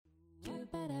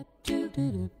Hello,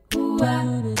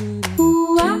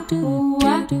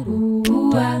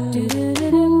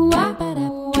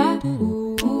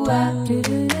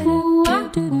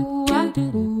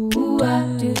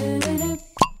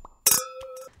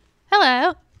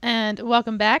 and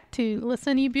welcome back to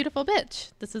Listen You Beautiful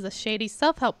Bitch. This is a shady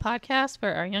self-help podcast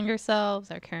for our younger selves,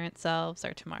 our current selves,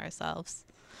 our tomorrow selves.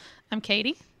 I'm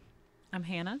Katie. I'm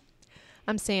Hannah.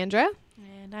 I'm Sandra.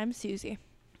 And I'm Susie.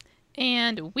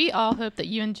 And we all hope that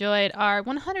you enjoyed our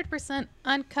 100%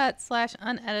 uncut /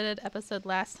 unedited episode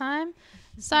last time.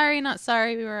 Sorry, not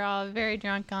sorry. We were all very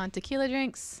drunk on tequila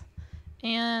drinks.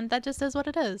 And that just is what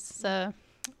it is. So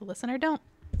listen or don't.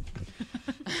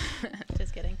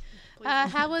 Just kidding.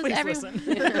 How was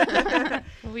everyone?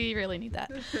 We really need that.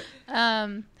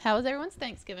 How was everyone's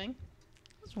Thanksgiving?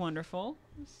 It was wonderful.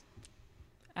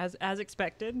 As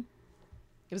expected.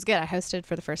 It was good. I hosted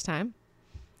for the first time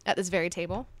at this very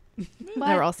table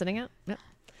that we're all sitting at. Yep.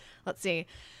 Let's see.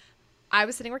 I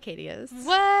was sitting where Katie is.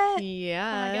 What?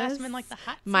 Yeah. Oh my gosh, I'm in like the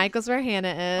hot seat. Mike was where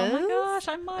Hannah is. Oh my gosh,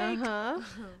 I'm Mike.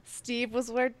 Steve was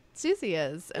where Susie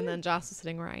is, and then Joss was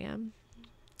sitting where I am.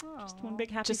 Just one big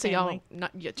happy just so family.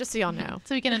 Just so y'all know.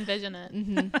 So we can envision it.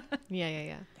 Mm-hmm.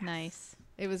 Yeah. Nice.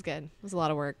 It was good. It was a lot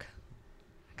of work.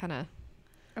 Kind of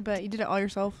I bet you did it all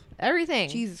yourself. everything.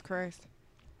 Jesus Christ.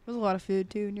 It was a lot of food,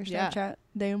 too, in your Yeah. Snapchat.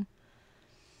 Damn.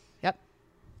 Yep.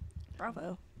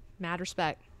 Bravo. Mad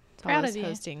respect to Proud all of those you.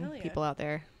 hosting Hell yeah. people out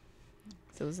there.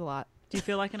 So it was a lot. Do you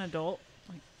feel like an adult?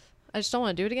 I just don't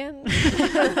want to do it again.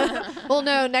 Well,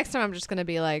 no, next time I'm just going to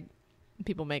be like,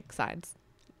 people make sides.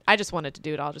 I just wanted to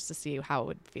do it all just to see how it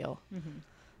would feel. Mm-hmm.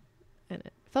 And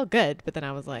it felt good. But then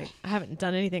I was like, I haven't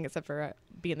done anything except for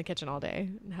be in the kitchen all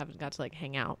day and haven't got to like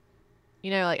hang out.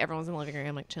 You know, like everyone's in the living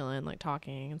room, like chilling, like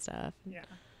talking and stuff. Yeah.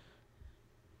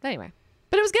 But anyway,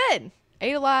 but it was good.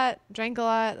 Ate a lot, drank a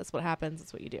lot. That's what happens.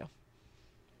 That's what you do.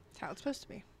 That's how it's supposed to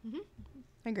be. Mm-hmm.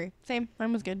 I agree. Same.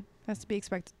 Mine was good. Has to be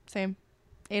expected. Same.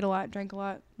 Ate a lot, drank a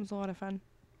lot. It was a lot of fun.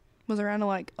 Was around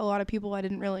a lot of people I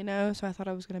didn't really know, so I thought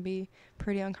I was going to be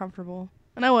pretty uncomfortable.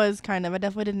 And I was kind of. I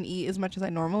definitely didn't eat as much as I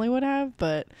normally would have,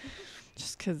 but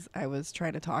just because I was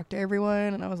trying to talk to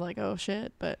everyone, and I was like, oh,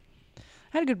 shit. But I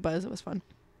had a good buzz. It was fun.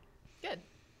 Good.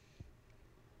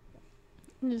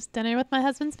 Just dinner with my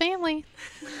husband's family.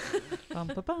 Bum,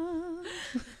 ba, bum.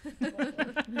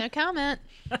 No comment.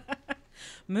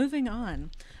 Moving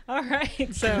on. All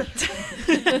right.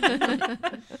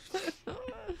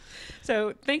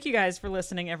 So thank you guys for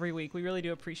listening every week. We really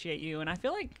do appreciate you. And I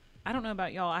feel like, I don't know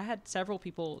about y'all, I had several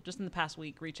people just in the past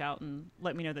week reach out and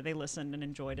let me know that they listened and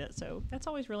enjoyed it. So that's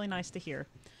always really nice to hear.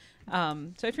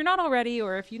 So if you're not already,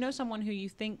 or if you know someone who you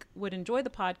think would enjoy the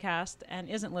podcast and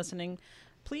isn't listening,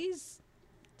 please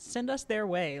send us their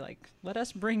way. Like, let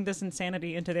us bring this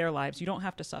insanity into their lives. You don't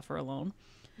have to suffer alone.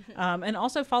 And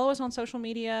also follow us on social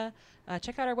media,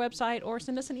 check out our website, or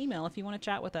send us an email if you want to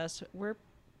chat with us. We're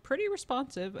pretty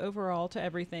responsive overall to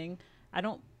everything.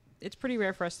 It's pretty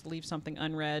rare for us to leave something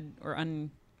unread or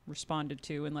unresponded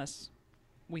to unless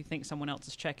we think someone else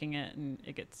is checking it and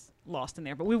it gets lost in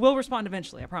there. But we will respond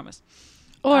eventually, I promise.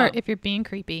 Or if you're being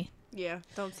creepy, Yeah.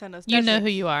 Don't send us. you know who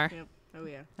you are. Yep. Oh,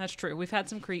 yeah. That's true. We've had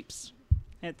some creeps.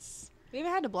 We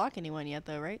haven't had to block anyone yet,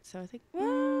 though, right? So I think.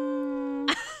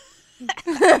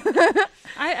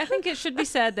 I think it should be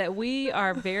said that we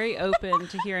are very open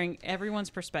to hearing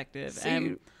everyone's perspective.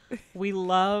 And we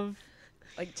love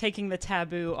taking the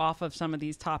taboo off of some of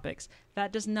these topics.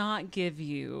 That does not give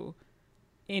you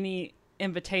any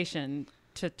invitation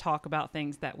to talk about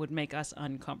things that would make us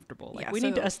uncomfortable. We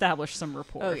need to establish some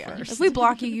rapport first. If we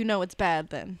block you, you know it's bad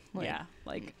then.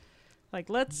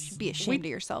 Let's be ashamed of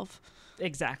yourself.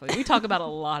 Exactly. We talk about a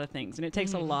lot of things, and it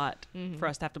takes a lot for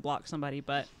us to have to block somebody,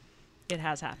 but it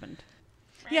has happened.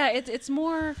 Yeah, it's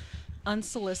more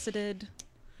unsolicited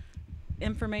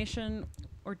information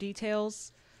or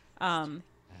details.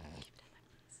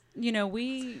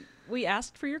 We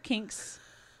asked for your kinks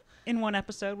in one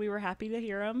episode. We were happy to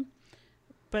hear them.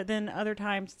 But then other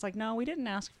times it's like, no, we didn't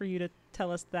ask for you to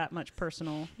tell us that much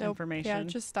personal information. Yeah,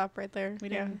 just stop right there. We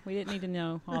didn't need to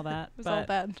know all that. It was all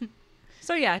bad.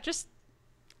 So yeah, just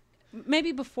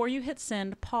maybe before you hit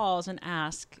send, pause and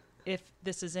ask if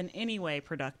this is in any way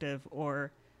productive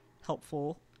or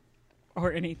helpful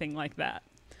or anything like that.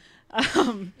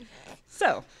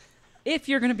 So if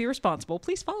you're going to be responsible,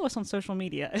 please follow us on social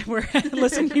media. We're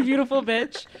Listen You Beautiful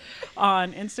Bitch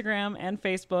on Instagram and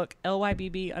Facebook,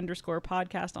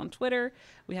 LYBB_podcast on Twitter.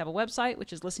 We have a website,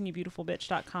 which is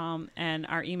listenyoubbeautifulbitch.com, and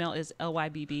our email is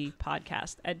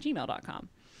lybbpodcast@gmail.com.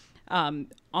 On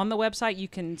the website, you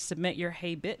can submit your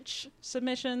Hey Bitch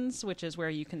submissions, which is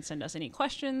where you can send us any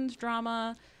questions,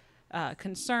 drama,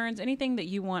 concerns, anything that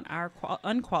you want our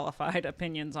unqualified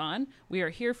opinions on. We are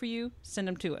here for you. Send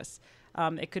them to us.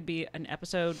 It could be an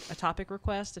episode, a topic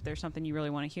request. If there's something you really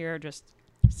want to hear, just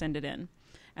send it in.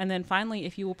 And then finally,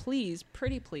 if you will please,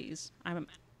 pretty please, I'm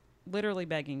literally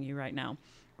begging you right now,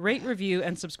 rate, review,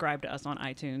 and subscribe to us on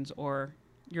iTunes or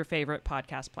your favorite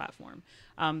podcast platform.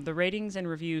 The ratings and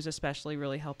reviews especially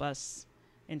really help us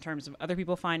in terms of other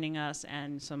people finding us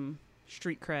and some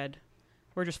street cred.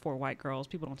 We're just 4 white girls.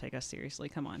 People don't take us seriously.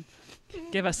 Come on.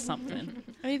 Give us something.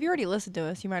 I mean, if you already listened to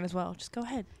us, you might as well. Just go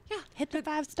ahead. Yeah. Hit the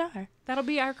 5-star. That'll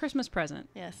be our Christmas present.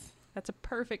 Yes. That's a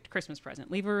perfect Christmas present.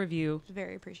 Leave a review. It's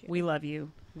very appreciated. We love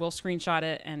you. We'll screenshot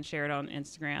it and share it on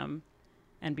Instagram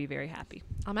and be very happy.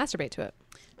 I'll masturbate to it.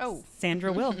 Oh.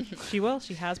 Sandra will. She will.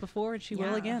 She has before and she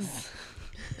will again.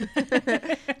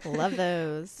 Love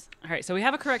those. All right, so we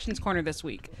have a corrections corner this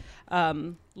week.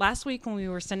 Last week when we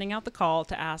were sending out the call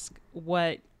to ask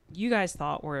what you guys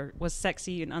thought was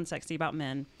sexy and unsexy about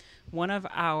men, one of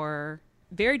our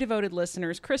very devoted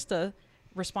listeners, Krista,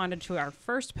 responded to our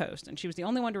first post, and she was the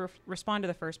only one to respond to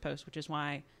the first post, which is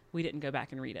why we didn't go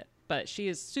back and read it. But she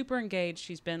is super engaged.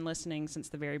 She's been listening since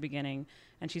the very beginning,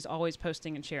 and she's always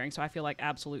posting and sharing, so I feel like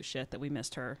absolute shit that we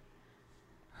missed her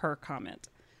comment.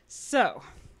 So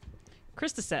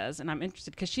Krista says, and I'm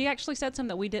interested because she actually said something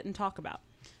that we didn't talk about.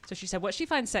 So she said what she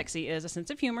finds sexy is a sense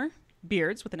of humor,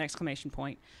 beards with an exclamation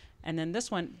point, and then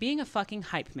this one, being a fucking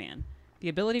hype man, the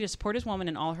ability to support his woman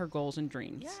in all her goals and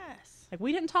dreams. Yes. Like,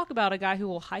 we didn't talk about a guy who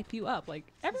will hype you up.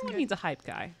 Like, everyone needs a hype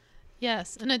guy.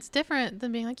 Yes, and it's different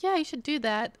than being like, yeah, you should do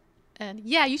that. And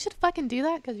yeah, you should fucking do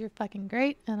that because you're fucking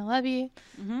great and I love you.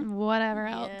 Mm-hmm. Whatever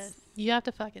else. Yes. You have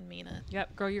to fucking mean it.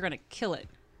 Yep, girl, you're going to kill it.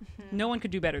 No one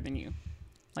could do better than you.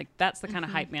 Like, that's the kind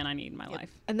of hype man I need in my life.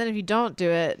 And then if you don't do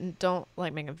it, don't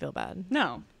like make him feel bad.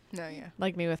 No. No, yeah.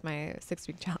 Like me with my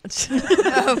 6-week challenge.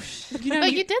 Oh, You know,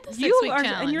 But you did the 6-week challenge.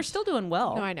 And you're still doing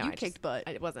well. No, I know. You I kicked butt.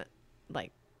 It wasn't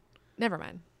like, never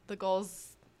mind. The goals.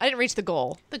 I didn't reach the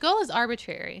goal. The goal is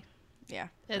arbitrary. Yeah.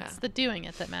 It's Yeah. the doing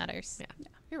it that matters. Yeah.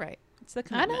 You're right. It's the I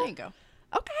commitment. know. There you go.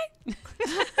 Okay.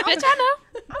 Bitch, I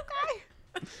know.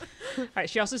 All right,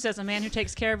 she also says a man who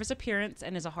takes care of his appearance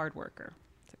and is a hard worker.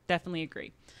 Definitely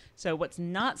agree. So what's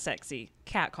not sexy?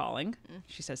 Catcalling.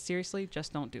 She says, seriously,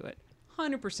 just don't do it.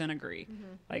 100% agree.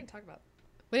 Like,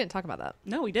 We didn't talk about that.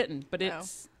 no, we didn't. But No.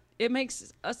 it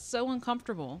makes us so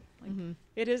uncomfortable. Like,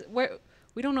 it is.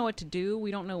 We don't know what to do.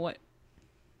 We don't know what.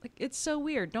 Like, it's so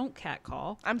weird. Don't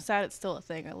catcall. I'm sad it's still a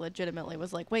thing. I legitimately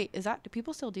was like, wait, do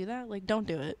people still do that? Like, don't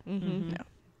do it. Mm-hmm. No.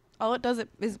 All it does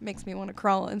is makes me want to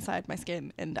crawl inside my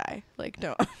skin and die. Like,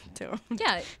 don't.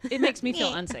 Yeah, it makes me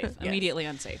feel unsafe. Yes. Immediately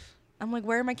unsafe. I'm like,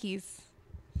 where are my keys?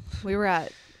 We were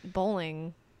at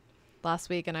bowling last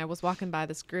week, and I was walking by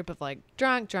this group of like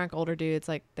drunk older dudes,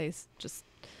 like they just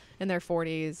in their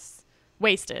 40s,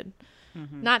 wasted.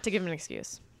 Not to give them an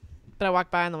excuse, but I walked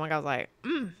by, and the one guy was like,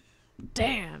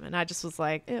 "Damn," and I just was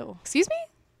like, Ew. "Excuse me,"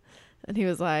 and he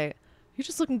was like, "You're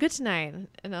just looking good tonight,"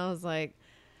 and I was like,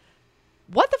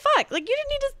 "What the fuck? Like, you didn't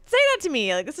need to say that to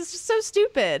me. Like, this is just so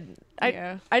stupid."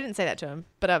 Yeah. I didn't say that to him,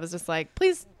 but I was just like,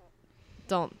 please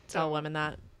don't tell women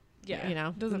that. Yeah. You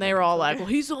know, Doesn't and they make were it all clear. like, well,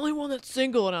 he's the only one that's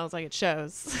single. And I was like, it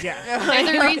shows. Yeah. There's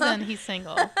a reason he's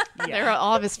single. They were,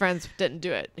 all of his friends didn't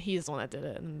do it. He's the one that did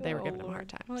it. And they were Oh, giving him a Lord. hard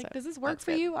time. I'm like, so does this work that's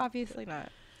for good. you? Obviously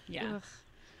not. Yeah. Ugh.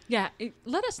 Yeah.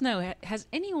 Let us know. Has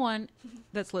anyone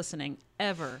that's listening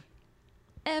ever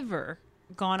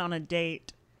gone on a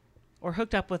date or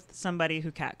hooked up with somebody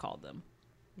who catcalled them?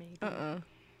 Maybe.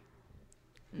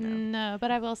 No,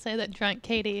 but I will say that drunk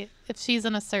Katie, if she's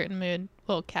in a certain mood,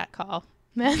 will catcall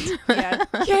men. Yeah.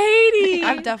 Katie!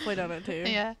 I've definitely done it too.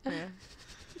 Yeah. Yeah.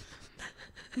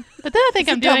 But then I think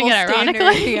I'm doing it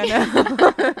ironically.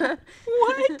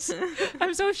 What?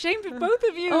 I'm so ashamed of both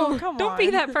of you. Oh, come Don't be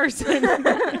on. that person.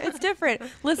 It's different.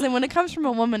 Listen, when it comes from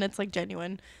a woman, it's like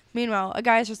genuine. Meanwhile, a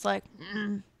guy's just like,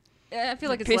 I feel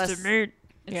like it's piece less, of meat.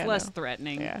 it's Yeah, less no.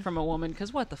 threatening Yeah. from a woman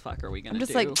because what the fuck are we going I'm to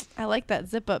just do? like, I like that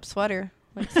zip up sweater.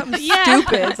 Like something Yeah.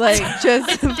 stupid. Like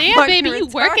just Damn, fucking baby, you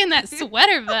work in that retarded.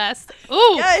 sweater vest.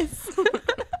 Ooh. Yes.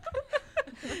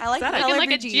 I like the Looking Looking color like of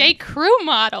a your jeans. J. Crew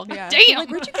model. Yeah. Damn. Like,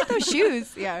 where'd you get those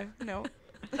shoes? Yeah. No.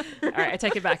 All right, I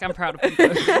take it back. I'm proud of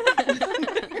you.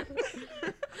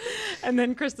 And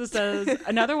then Krista says,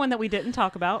 another one that we didn't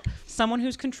talk about, someone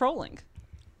who's controlling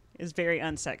is very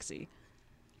unsexy.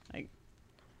 Like,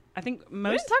 I think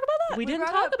most... We didn't talk about that. We didn't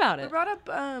brought talk up- about We it. brought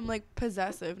up like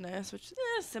possessiveness, which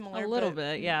is similar. A little but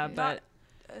bit, yeah, not but...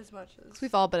 as much as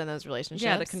We've all been in those relationships.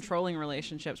 Yeah, the controlling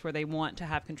relationships where they want to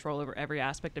have control over every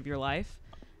aspect of your life.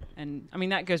 And, I mean,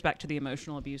 that goes back to the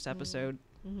emotional abuse episode.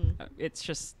 Mm-hmm. It's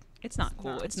just... It's not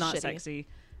cool. not. It's not Shitty. sexy.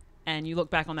 and you look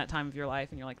back on that time of your life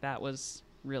and you're like, that was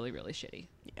really, really shitty.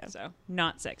 Yeah. So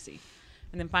not sexy.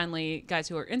 And then finally, guys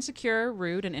who are insecure,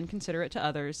 rude, and inconsiderate to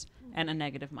others, and a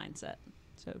negative mindset.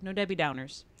 So no Debbie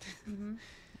Downers. Mm-hmm.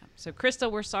 Yeah. So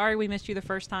Krista, we're sorry we missed you the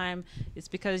first time. It's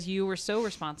because you were so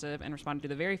responsive and responded to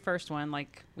the very first one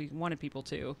like we wanted people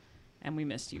to, and we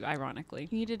missed you, ironically.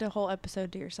 You needed a whole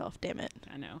episode to yourself, damn it.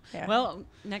 I know. Yeah. Well,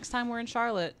 next time we're in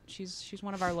Charlotte, she's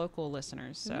one of our local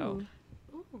listeners. So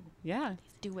Ooh. yeah.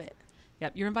 Do it.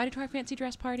 Yep. You're invited to our fancy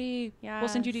dress party. We'll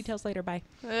send you Yes. details later. Bye.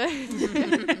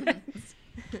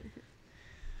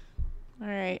 All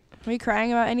right. Are we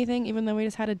crying about anything, even though we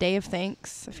just had a day of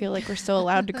thanks? I feel like we're still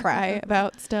allowed to cry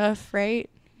about stuff, right?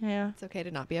 Yeah. It's okay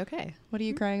to not be okay. What are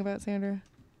you crying about, Sandra?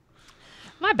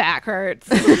 My back hurts.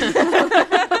 I'm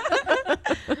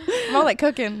all like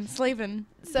cooking, slaving.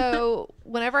 So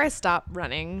whenever I stop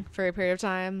running for a period of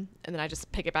time and then I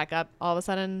just pick it back up, all of a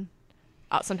sudden,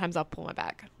 sometimes I'll pull my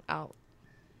back out.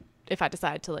 If I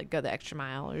decide to like go the extra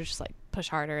mile or just like push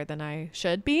harder than I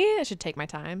should be, I should take my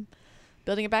time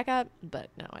building it back up. But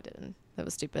no, I didn't. That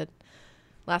was stupid.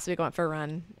 Last week I went for a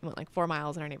run. I went like 4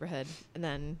 miles in our neighborhood and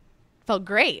then felt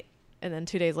great. And then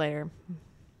 2 days later,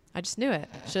 I just knew it.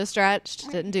 Should have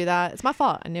stretched. Didn't do that. It's my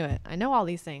fault. I knew it. I know all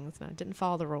these things, and I didn't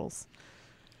follow the rules.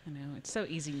 I know. It's so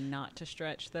easy not to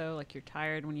stretch, though. Like, you're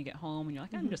tired when you get home, and you're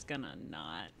like, I'm just going to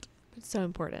not. It's so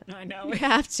important. I know. We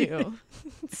have to.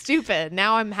 It's stupid.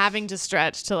 Now I'm having to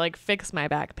stretch to like fix my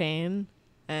back pain,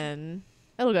 and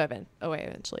it'll go away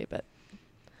eventually. But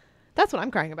that's what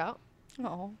I'm crying about.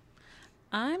 Oh.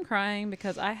 I'm crying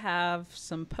because I have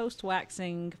some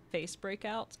post-waxing face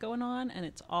breakouts going on, and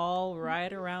it's all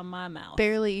right around my mouth.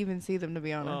 Barely even see them, to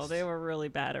be honest. Well, they were really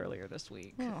bad earlier this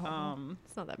week. Aw.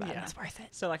 It's not that bad. Yeah. It's worth it.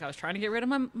 So, like, I was trying to get rid of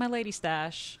my lady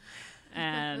stash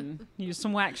and use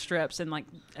some wax strips. And, like,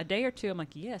 a day or two, I'm like,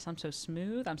 yes, I'm so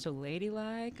smooth. I'm so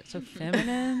ladylike, so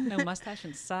feminine, no mustache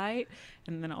in sight.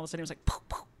 And then all of a sudden, it was like, poof,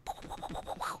 poof, poof, poof, poof,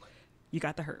 poof, poof. You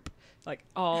got the herp. Like,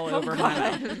 all over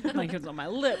my mouth. Like, it was on my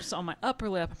lips, on my upper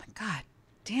lip. I'm like, God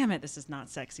damn it, this is not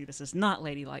sexy. This is not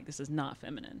ladylike. This is not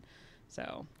feminine.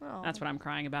 So that's what I'm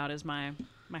crying about is my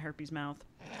herpes mouth.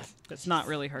 It's not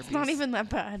really herpes. It's not even that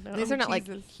bad. No. These are not like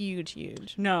Jesus.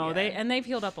 huge. No, Yeah. they've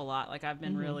healed up a lot. Like, I've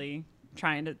been really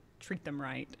trying to treat them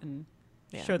right and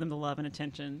show them the love and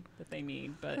attention that they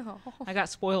need. But Oh. I got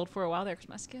spoiled for a while there because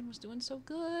my skin was doing so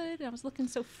good. I was looking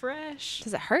so fresh.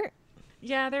 Does it hurt?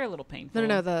 Yeah, they're a little painful.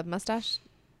 No, the mustache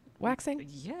waxing.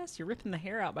 Yes, you're ripping the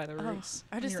hair out by the Oh, roots.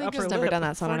 I on just your think upper it's never lip. done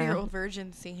that, so I don't know. 40-year-old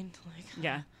virgin scene. Like,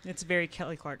 Yeah, it's very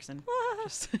Kelly Clarkson.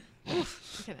 Just-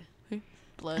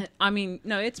 blood. I mean,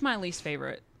 no, it's my least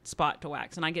favorite spot to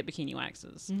wax, and I get bikini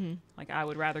waxes. Mm-hmm. Like, I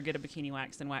would rather get a bikini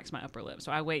wax than wax my upper lip.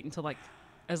 So I wait until like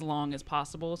as long as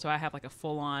possible. So I have like a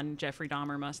full-on Jeffrey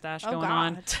Dahmer mustache going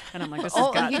on, and I'm like, this has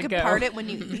Oh, got and you to could go. part it when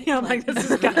you eat. Yeah, I'm like, this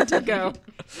has got to go.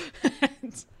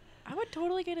 I would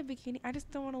totally get a bikini. I just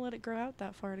don't want to let it grow out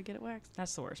that far to get it waxed.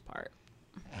 That's the worst part.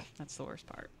 That's the worst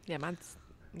part. Yeah, mine's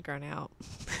grown out.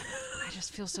 I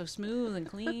just feel so smooth and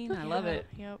clean. I love it.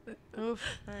 Yep. Oof.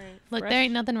 All right. Look, Fresh. there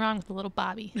ain't nothing wrong with the little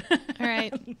Bobby. All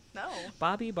right. No.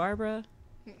 Bobby, Barbara,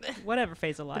 whatever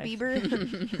phase of life. The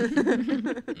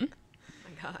Bieber.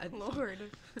 My God. Lord.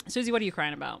 Susie, what are you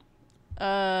crying about?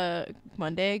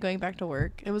 Monday, going back to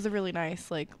work. It was a really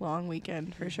nice, like, long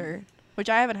weekend for sure. Which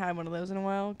I haven't had one of those in a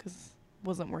while because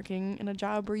wasn't working in a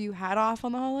job where you had off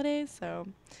on the holidays. So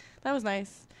that was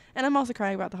nice. And I'm also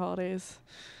crying about the holidays.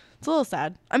 It's a little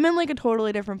sad. I'm in like a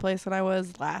totally different place than I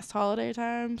was last holiday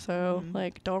time. So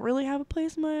like don't really have a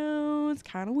place of my own. It's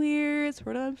kind of weird,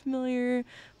 sort of unfamiliar, a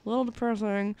little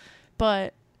depressing.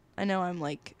 But I know I'm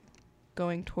like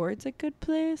going towards a good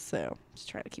place. So just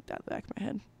try to keep that in the back of my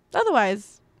head.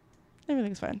 Otherwise,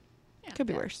 everything's fine. Could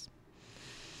be worse.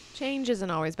 Change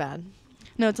isn't always bad.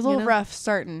 No, it's a You little know? rough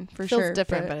starting for Feels sure.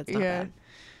 different, but it's not bad.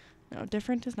 No,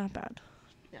 different is not bad.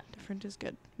 Yeah. Different is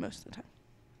good most of the time.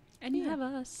 And you have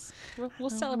us.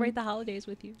 We'll celebrate the holidays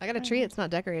with you. I got a tree. It's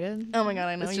not decorated. Oh my God,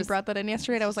 I know. It's You just- brought that in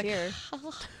yesterday and I was like, here.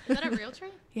 Is that a real tree?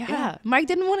 yeah. Mike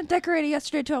didn't want to decorate it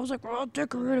yesterday too. I was like, well, I'll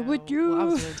decorate it with you. Well, I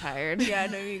was really tired. Yeah, I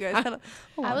know you guys had a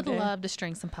I long would day. love to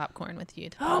string some popcorn with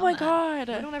you. to Oh put my on that. God.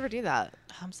 We don't ever do that.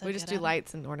 I'm so We just good do at it.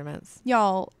 lights and ornaments.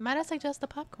 Y'all, Might I suggest the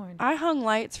popcorn? I hung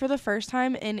lights for the first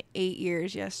time in 8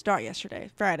 years. Yes, not yesterday,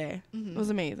 Friday. It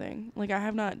was amazing. Like I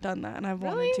have not done that and I've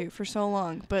wanted Really? to for so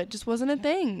long, but it just wasn't a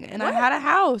thing. And I had a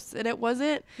house and it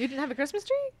wasn't. You didn't have a Christmas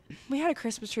tree? we had a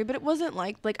Christmas tree, but it wasn't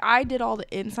like I did all the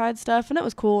inside stuff and it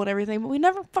was cool and everything, but we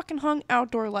never fucking hung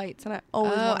outdoor lights, and I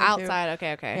always wanted to. Outside.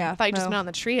 Okay. Yeah, I thought you just no. meant on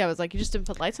the tree. I was like, you just didn't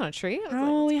put lights on a tree? I was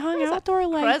No, we hung is that outdoor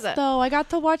lights present? though. I got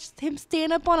to watch him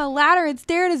stand up on a ladder and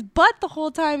stare at his butt the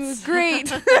whole time. It was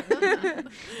great.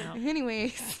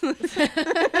 Anyways,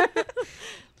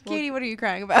 Katie, what are you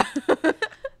crying about?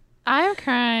 I'm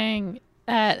crying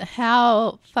at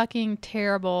how fucking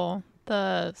terrible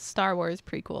the Star Wars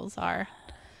prequels are.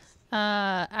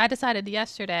 I decided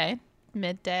yesterday,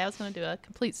 midday, I was going to do a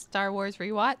complete Star Wars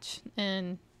rewatch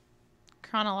in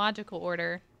chronological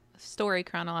order, story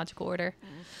chronological order.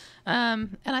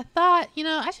 And I thought,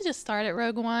 I should just start at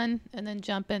Rogue One and then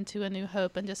jump into A New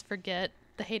Hope and just forget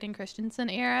the Hayden Christensen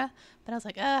era. But I was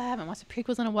like, I haven't watched the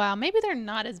prequels in a while. Maybe they're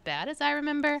not as bad as I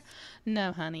remember.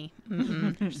 No, honey.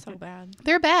 They're so bad.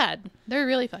 They're bad. They're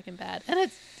really fucking bad. And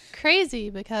it's crazy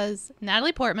because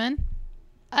Natalie Portman,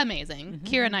 amazing.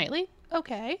 Keira Knightley,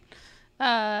 okay.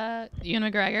 Ewan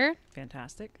McGregor,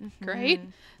 Fantastic. great.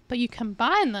 But you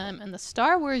combine them in the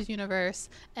Star Wars universe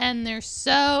and they're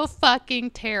so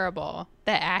fucking terrible.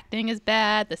 The acting is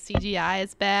bad. The CGI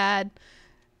is bad.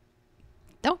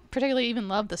 Don't particularly even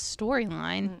love the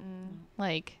storyline.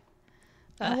 Like,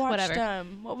 I watched, whatever.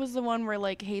 what was the one where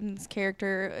Hayden's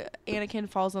character, Anakin,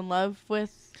 falls in love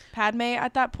with Padme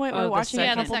at that point? We were the watching it a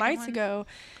second- couple second nights one. ago.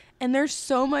 And there's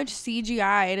so much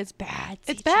CGI and it's bad.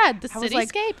 It's CGI. bad. The I was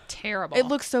like, cityscape, terrible. it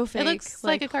looks so fake. It looks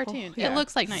like a cartoon. yeah. It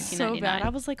looks like So 1999. bad. I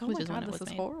was like, oh which my is when God, it this was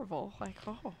is made. horrible. Yeah.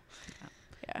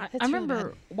 I It's really remember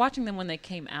bad. watching them when they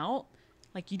came out.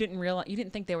 You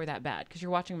didn't think they were that bad because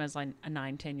you're watching them as a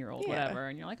 9-10-year-old, Yeah. whatever,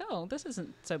 and you're like, oh, this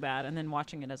isn't so bad. And then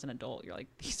watching it as an adult, you're like,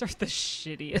 these are the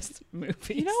shittiest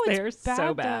movies. They're It's bad,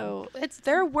 so bad. though.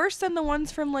 They're worse than the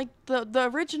ones from the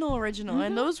original,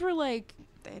 and those were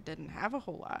they didn't have a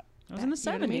whole lot. It was in the You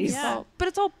know what I mean? 70s. Yeah. But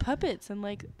it's all puppets and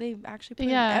they actually put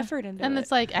Yeah. effort into And it.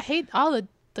 it's I hate all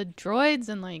the droids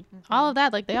and all of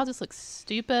that. They all just look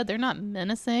stupid. They're not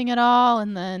menacing at all.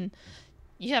 And then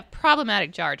you have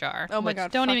problematic Jar Jar. Oh my which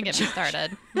God, don't even fucking get me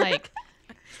started.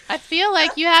 I feel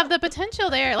like you have the potential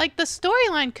there. The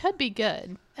storyline could be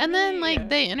good. And then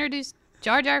they introduced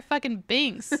Jar Jar fucking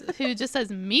Binks, who just says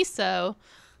miso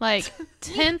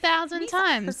 10,000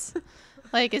 times.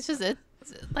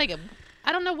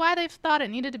 I don't know why they thought it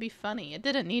needed to be funny. It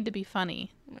didn't need to be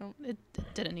funny. No. It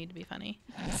didn't need to be funny.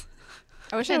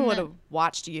 I wish I And would then- have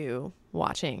watched you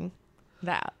watching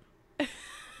that.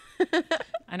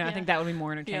 I know. I think that would be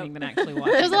more entertaining than actually There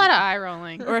watching. was a lot of eye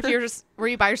rolling. Or if were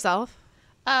you by yourself?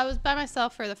 I was by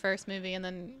myself for the first movie, and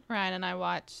then Ryan and I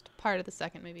watched part of the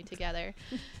second movie together.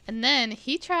 And then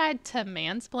he tried to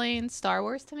mansplain Star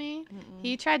Wars to me.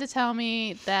 He tried to tell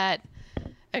me that,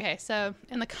 okay, so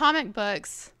in the comic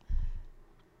books,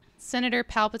 Senator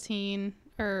Palpatine,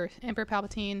 or Emperor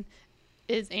Palpatine,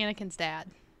 is Anakin's dad.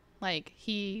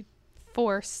 He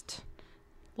forced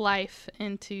life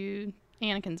into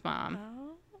Anakin's mom.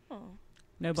 Oh.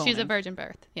 No boning. She's a virgin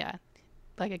birth. Yeah.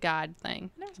 Like a god thing.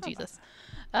 Never thought Jesus.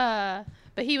 But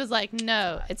he was like,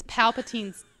 no, it's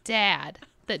Palpatine's dad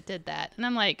that did that. And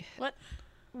I'm like, What?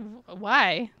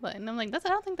 Why? And I'm like, I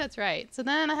don't think that's right. So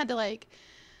then I had to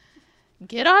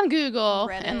get on Google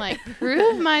and Reddit.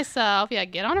 prove myself. Yeah,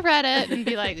 get on Reddit and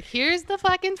be like, here's the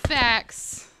fucking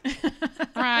facts,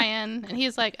 Ryan. And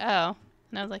he's like, oh.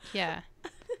 And I was like, yeah.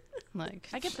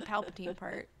 I get the Palpatine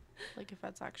part. If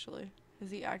that's actually... Is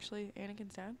he actually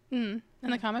Anakin's dad? In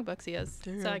the comic books he is.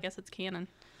 So I guess it's canon.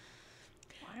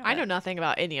 I know nothing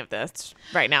about any of this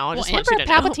right now. I Well, just want you Emperor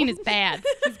to know. Palpatine is bad.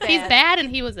 bad. He's bad, and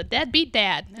he was a deadbeat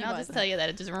dad. And I'll was. just tell you that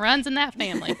it just runs in that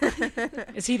family.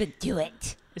 Is he the do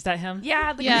it? Is that him?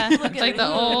 Yeah. Yeah, Look it's at the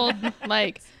him. old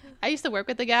I used to work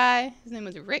with a guy. His name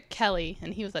was Rick Kelly,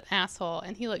 and he was an asshole,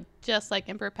 and he looked just like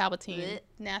Emperor Palpatine, Blech.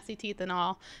 nasty teeth and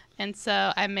all. And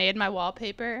so I made my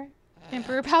wallpaper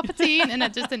Emperor Palpatine, and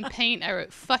it just in paint I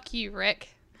wrote "Fuck you, Rick,"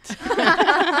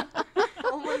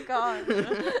 Oh my God.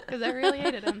 because I really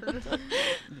hated him.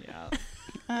 Yeah.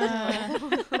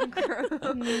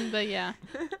 But yeah,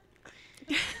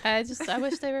 I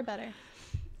wish they were better.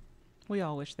 We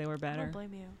all wish they were I better. don't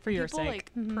blame you. For your People,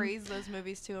 sake. praise those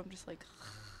movies too. I'm just like...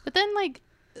 But then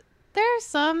there are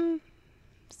some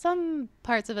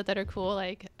parts of it that are cool.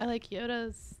 I like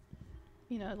Yoda's,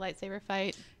 lightsaber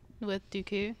fight with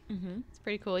Dooku. Mm-hmm. It's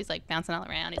pretty cool. He's bouncing all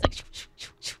around. He's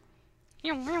like,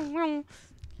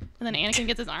 And then Anakin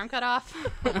gets his arm cut off.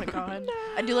 Oh my god.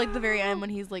 I do like the very end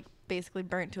when he's like basically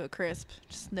burnt to a crisp.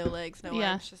 Just no legs, no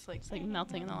Yeah. arms. Just like, It's like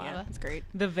melting in the yeah, lava. it's great.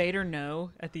 The Vader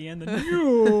no at the end. The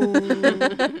no.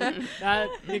 That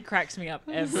it cracks me up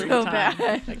every So time.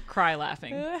 bad. Like cry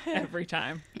laughing every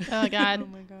time. Oh god. Oh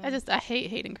my god. I hate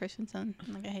Hayden Christensen.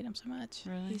 Like I hate him so much.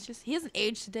 Really? He hasn't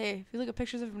aged today. If you look at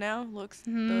pictures of him now, looks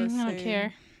the I don't same.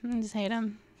 care. I just hate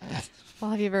him.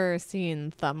 Well, have you ever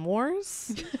seen Thumb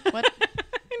Wars? What?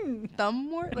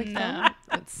 Thumb war? Like No. thumb?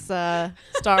 It's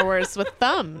Star Wars with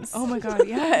thumbs. Oh my god,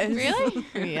 yes.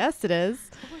 Really? Yes, it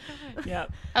is. Oh my god.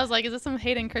 Yep. I was like, is this some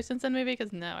Hayden Christensen movie?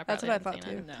 Because no, I That's probably what I haven't thought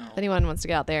seen it. No. If anyone wants to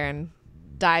go out there and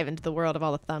dive into the world of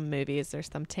all the thumb movies, there's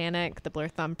Thumbtanic, The Blur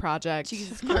Thumb Project,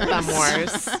 Jesus Thumb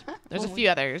Wars. There's a Holy- few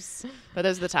others, but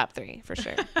those are the top three for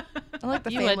sure. I like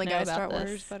the You would Family know Guy about Star this.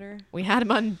 Wars better. We had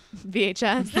them on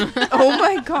VHS. Oh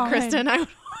my god. Krista and I would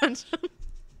watch them.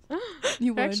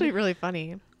 You They're would. actually really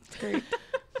funny. It's great.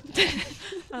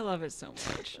 I love it so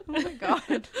much. Oh my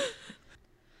god.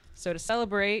 So to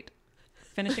celebrate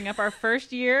finishing up our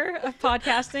first year of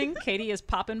podcasting, Katie is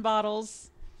popping bottles.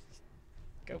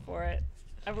 Go for it.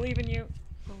 I believe in you.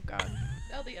 Oh god.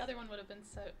 Oh, the other one would have been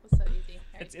so easy.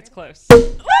 It's close.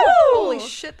 Holy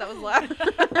shit, that was loud.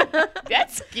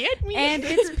 That scared me. And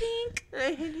it's pink.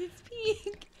 And it's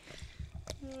pink.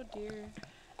 Oh dear.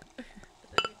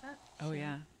 Oh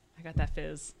yeah, I got that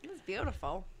fizz. It's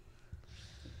beautiful.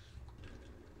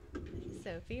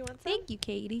 Sophie wants Thank you,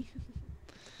 Katie.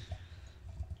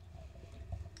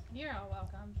 You're all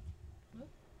welcome.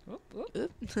 Whoop,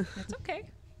 whoop. It's okay.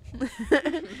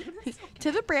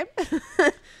 To the brim.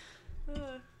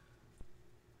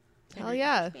 Hell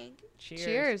yeah. Cheers.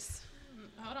 Cheers.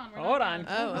 Hold on. Hold on.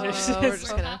 Oh, Just- we're just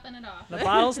We're gonna. popping it off. The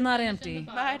bottle's not Finish empty. the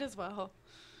bottle. Might as well.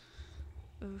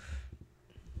 Oof.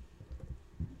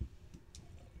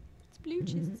 It's blue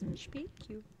cheese. Thank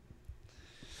you.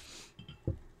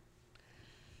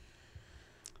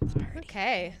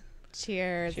 Okay.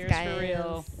 Cheers, Cheers guys. for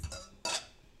real.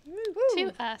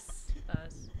 To us.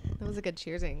 Us. That was a good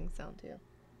cheersing sound too.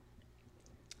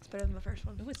 It's better than the first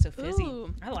one. Ooh, it's so fizzy.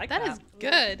 Ooh, I like that that. is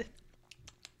good.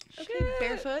 Okay,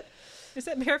 barefoot. Is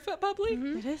that barefoot bubbly?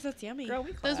 Mhm. It is. That's yummy. Girl,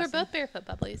 we Those were classy. both barefoot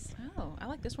bubblies. Oh, I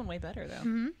like this one way better though.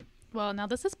 Mm-hmm. Well, now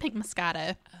this is pink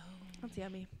Moscato. That's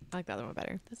yummy. I like the other one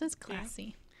better. This is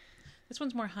classy. This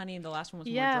one's more honey and the last one was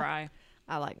Yeah. more dry.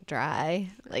 I like dry,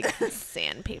 like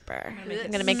sandpaper. make it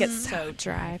I'm gonna make it so so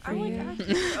dry for you.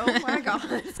 Oh my god.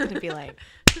 It's gonna be like,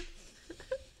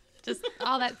 Just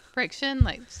all that friction,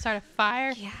 like start a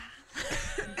fire. yeah.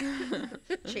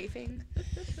 Chafing.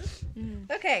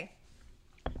 Okay.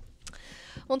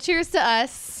 Well, cheers to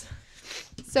us.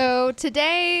 So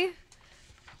today,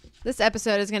 this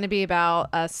episode is going to be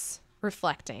about us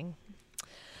reflecting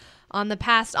on the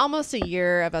past almost a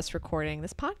year of us recording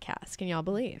this podcast. Can y'all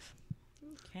believe?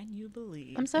 Can you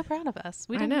believe? I'm so proud of us.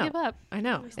 We I didn't know. give up. I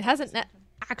know. It hasn't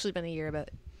actually been a year, but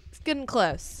it's getting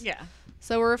close. Yeah.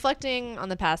 So we're reflecting on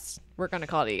the past, we're going to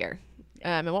call it a year,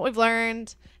 and what we've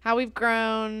learned, how we've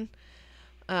grown.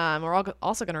 We're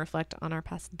also going to reflect on our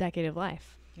past decade of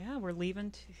life. Yeah, we're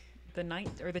leaving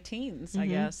the teens, I Mhm.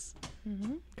 guess.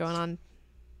 Mm-hmm. Going on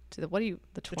to the 20s?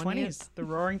 The 20s. The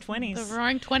roaring 20s. The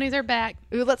roaring 20s are back.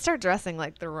 Ooh, let's start dressing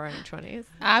like the roaring 20s.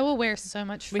 I will wear so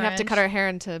much We have to fringe. cut our hair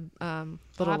into little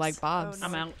Bobs? like bobs.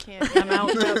 I'm out. Can't. I'm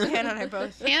out. Hannah and I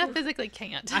both. Hannah physically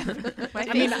can't. My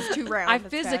face mean, is too round. I It's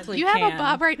bad. physically You have a can.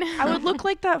 bob right now. I would look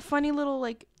like that funny little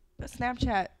like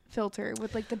Snapchat filter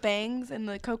with like the bangs and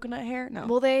the coconut hair. No.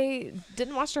 Well, they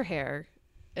didn't wash their hair,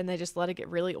 and they just let it get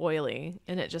really oily,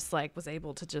 and it just like was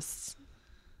able to just,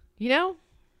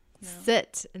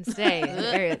 sit and stay. in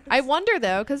the area. I wonder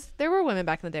though, because there were women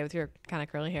back in the day with your kind of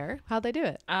curly hair. How'd they do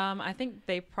it? I think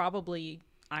they probably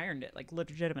ironed it, like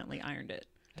legitimately ironed it.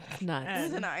 Nuts.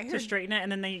 And an iron? to straighten it,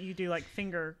 and then you do like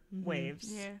finger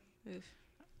waves. Yeah. Oof.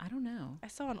 I don't know. I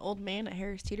saw an old man at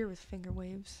Harris Teeter with finger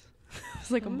waves. It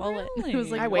was like a mullet. It was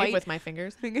Really? like I white wave with my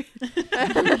fingers. finger. With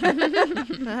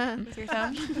your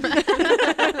thumb.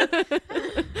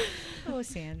 Oh,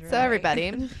 Sandra. So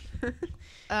everybody,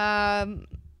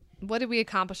 what did we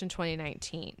accomplish in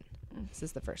 2019? This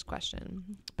is the first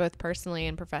question, both personally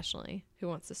and professionally. Who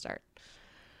wants to start?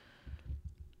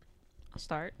 I'll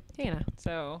start. Hannah.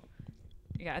 So,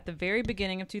 yeah, at the very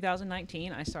beginning of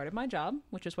 2019, I started my job,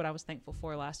 which is what I was thankful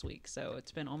for last week. So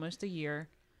it's been almost a year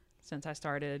since I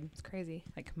started It's crazy.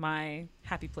 like my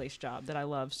happy place job that I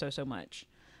love so, so much.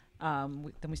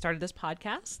 Then we started this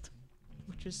podcast,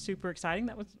 which is super exciting.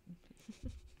 That was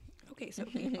Okay,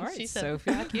 Sophie. all right, She said,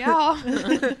 Sophie. "Fuck y'all."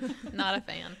 Not a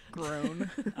fan.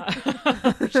 Grown.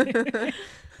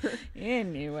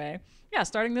 Anyway, yeah,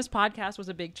 starting this podcast was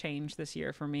a big change this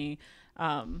year for me.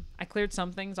 I cleared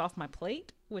some things off my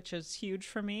plate, which is huge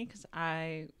for me because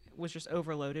I was just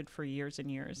overloaded for years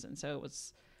and years. And so it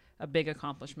was a big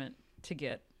accomplishment to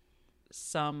get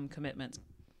some commitments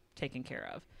taken care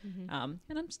of. And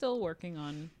I'm still working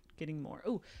on getting more.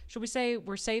 Oh, should we say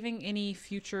we're saving any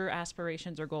future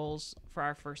aspirations or goals for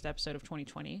our first episode of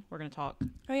 2020? We're going to talk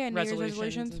Oh yeah, New Year's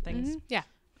resolutions and things. Yeah.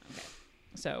 Okay.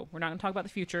 So we're not going to talk about the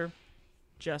future,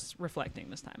 just reflecting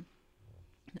this time.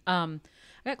 I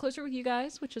got closer with you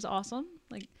guys, which is awesome.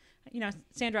 Like,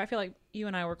 Sandra, I feel like you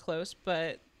and I were close,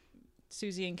 but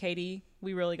Susie and Katie,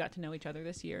 we really got to know each other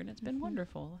this year, and it's been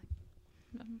wonderful.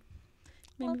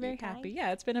 Made me very happy.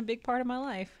 Yeah, it's been a big part of my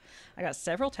life. I got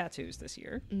several tattoos this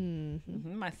year.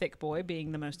 My thick boy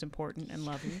being the most important and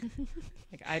loving.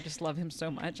 Like, I just love him so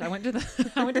much. I went to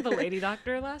the lady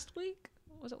doctor last week.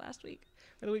 Was it last week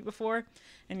or the week before?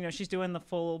 And she's doing the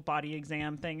full body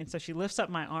exam thing, and so she lifts up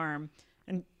my arm,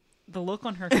 and the look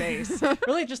on her face,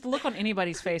 really just the look on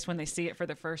anybody's face when they see it for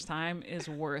the first time, is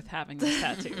worth having this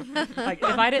tattoo. Like,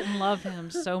 if I didn't love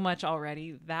him so much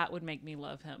already, that would make me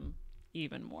love him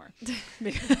even more.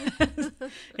 Because,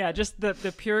 yeah, just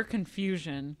the pure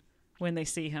confusion when they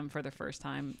see him for the first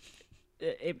time,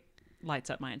 it lights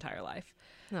up my entire life.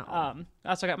 I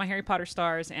also got my Harry Potter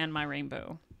stars and my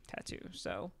rainbow tattoo.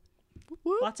 So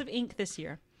lots of ink this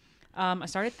year. I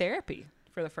started therapy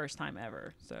for the first time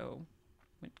ever. So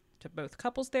went to both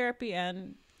couples therapy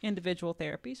and individual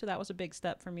therapy. So that was a big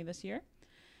step for me this year.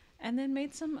 And then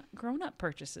made some grown-up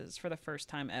purchases for the first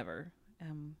time ever.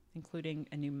 Including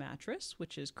a new mattress,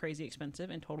 which is crazy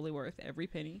expensive and totally worth every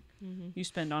penny you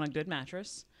spend on a good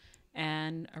mattress,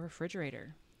 and a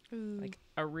refrigerator. Like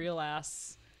a real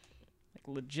ass, like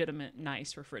legitimate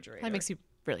nice refrigerator. That makes you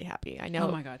really happy. I know.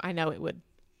 Oh my God. I know it would.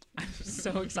 I'm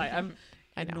so excited. I'm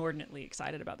inordinately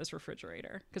excited about this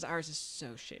refrigerator because ours is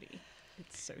so shitty.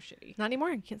 It's so shitty. Not anymore.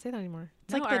 You can't say that anymore.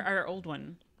 It's like our old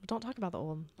one. Don't talk about the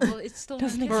old. Well, it's still in our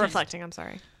kitchen. We're reflecting. I'm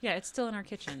sorry. Yeah, it's still in our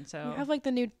kitchen. So You have like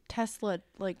the new Tesla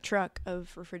like truck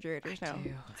of refrigerators now.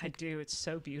 I do. It's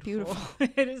so beautiful. Beautiful.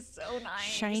 It is so nice.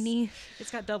 Shiny. It's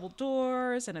got double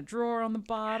doors and a drawer on the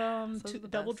bottom. Those are the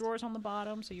Double best. drawers on the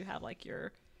bottom, so you have like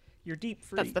your deep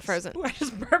freeze. That's the frozen. Ooh, I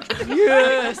just burped.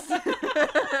 Yes.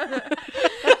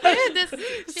 Dude, this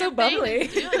So champagne bubbly.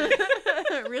 is doing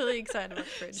it. Really excited about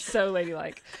the fridge. So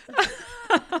ladylike.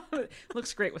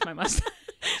 Looks great with my mustache.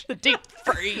 The deep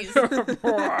freeze.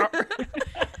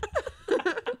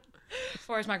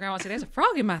 Or as my grandma said, there's a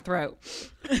frog in my throat.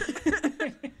 Don't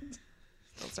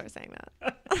start saying that.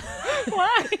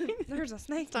 Why? There's a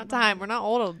snake. It's not time. We're not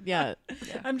old yet.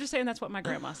 I'm just saying that's what my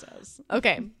grandma says.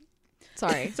 Okay.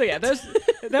 Sorry. So yeah, those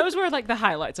were like the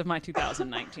highlights of my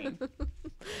 2019.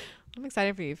 I'm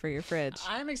excited for you for your fridge.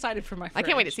 I'm excited for my fridge. I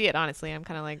can't wait to see it, honestly. I'm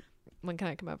kind of like, when can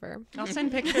I come over? I'll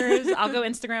send pictures. I'll go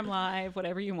Instagram live,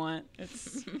 whatever you want.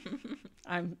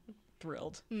 I'm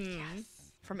thrilled.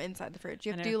 From inside the fridge.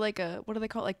 You I have to know. do like what do they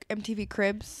call it? Like MTV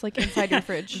Cribs, like inside your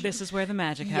fridge. This is where the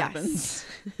magic Yes. happens.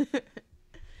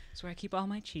 It's where I keep all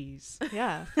my cheese.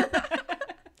 Yeah.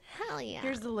 Hell yeah.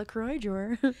 Here's the LaCroix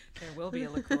drawer. There will be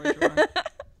a LaCroix drawer.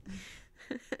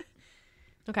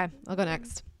 Okay, I'll go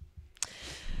next.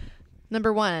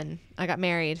 Number 1, I got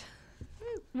married.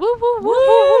 Woo, woo,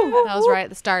 woo. That was right at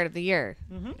the start of the year.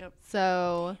 Yep.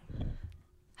 So,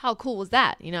 how cool was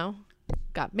that,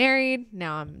 Got married.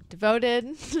 Now I'm devoted.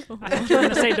 I thought you were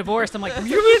going to say divorced. I'm like,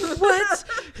 what?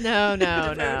 No.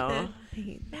 Never.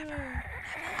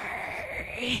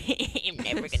 I'm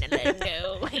never going to let it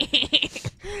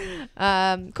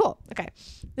go. Cool. Okay.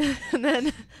 And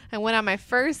then I went on my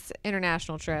first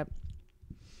international trip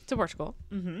to Portugal,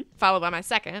 followed by my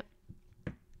second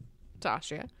to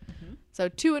Austria. So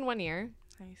 2 in 1 year.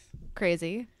 Nice.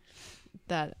 Crazy.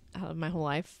 That out of my whole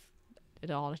life,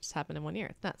 it all just happened in 1 year.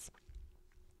 It's nuts.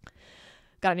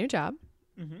 Got a new job.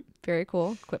 Very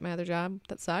cool. Quit my other job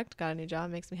that sucked. Got a new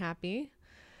job. Makes me happy.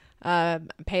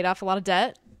 Paid off a lot of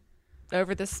debt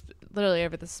over this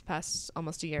past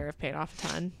almost a year. I've paid off a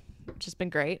ton, which has been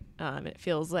great. It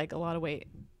feels like a lot of weight.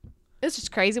 It's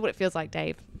just crazy what it feels like,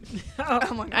 Dave.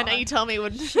 Oh my god. I know you told me it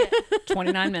would.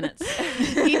 29 minutes.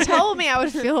 He told me I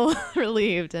would feel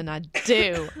relieved, and I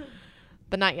do.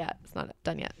 But not yet. It's not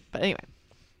done yet. But anyway.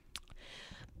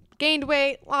 Gained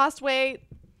weight, lost weight.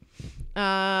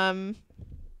 Yeah,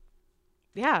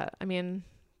 I mean,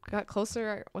 got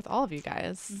closer with all of you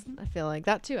guys. I feel like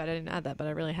that too. I didn't add that, but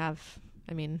I really have.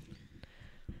 I mean,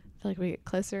 I feel like we get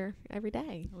closer every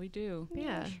day. We do.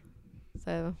 Yeah.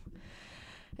 So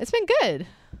it's been good.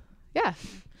 Yeah.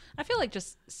 I feel like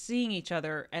just seeing each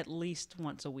other at least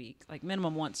once a week, like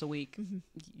minimum once a week,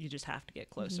 you just have to get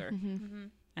closer.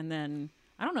 And then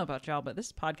I don't know about y'all, but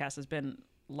this podcast has been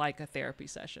like a therapy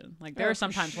session. Like there are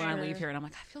some times when I leave here and I'm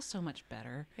like, I feel so much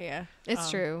better. Yeah. It's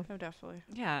true. Oh, definitely.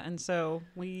 Yeah. And so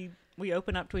we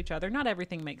open up to each other. Not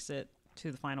everything makes it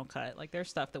to the final cut. Like there's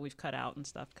stuff that we've cut out and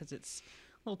stuff because it's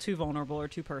a little too vulnerable or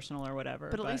too personal or whatever.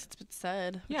 But at least it's been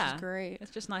said, which yeah, is great.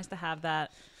 it's just nice to have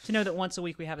that, to know that once a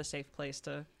week we have a safe place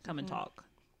to come and talk.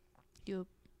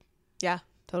 Yeah,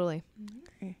 totally.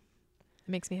 Okay. It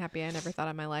makes me happy. I never thought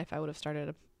in my life I would have started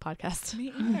a podcast.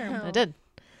 Me either. I did.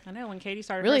 I know when Katie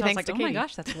started Really, hers, I was thanks like, to oh my Katie.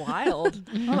 gosh, that's wild.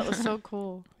 Oh, that was so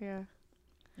cool. Yeah.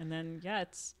 And then, yeah,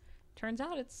 turns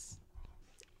out it's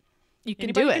You can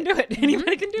anybody do can it. do it.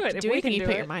 Anybody can do it. If Do we anything can you do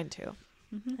put it. your mind to.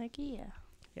 Heck yeah.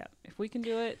 Yeah, if we can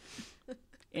do it,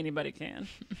 anybody can.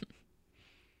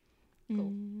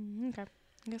 Cool. Okay.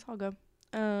 I guess I'll go.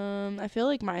 I feel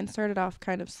like mine started off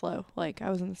kind of slow. Like I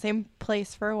was in the same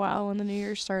place for a while when the new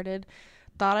year started.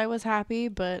 Thought I was happy,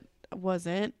 but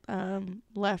wasn't.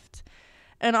 Left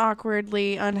an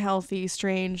awkwardly unhealthy,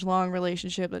 strange, long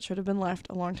relationship that should have been left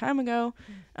a long time ago.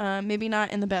 Maybe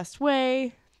not in the best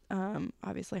way.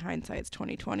 Obviously hindsight's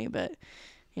 2020, but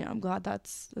you know, I'm glad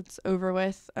that's over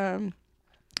with.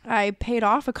 I paid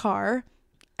off a car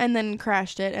and then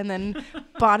crashed it and then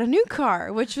bought a new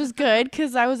car, which was good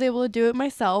because I was able to do it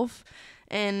myself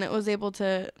and was able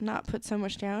to not put so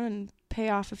much down and pay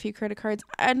off a few credit cards.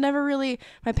 My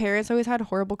parents always had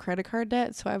horrible credit card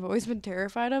debt, so I've always been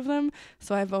terrified of them.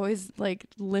 So I've always like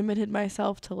limited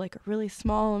myself to like a really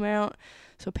small amount.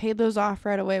 So paid those off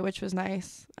right away, which was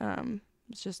nice.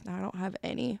 It's just I don't have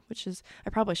any, which is I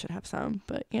probably should have some,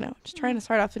 but you know, just trying to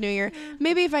start off the new year.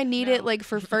 Maybe if I need it like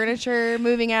for furniture,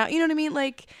 moving out, you know what I mean?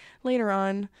 Like later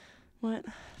on. What?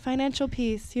 Financial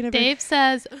peace. You never Dave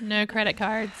says no credit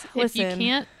cards. If you Listen.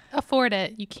 can't afford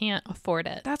it, you can't afford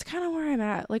it. That's kind of where I'm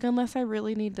at. Like unless I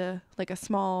really need to like a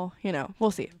small, you know,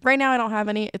 we'll see. Right now I don't have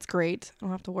any. It's great. I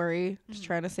don't have to worry. Just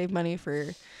trying to save money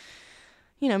for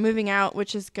moving out,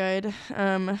 which is good.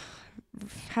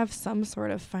 Have some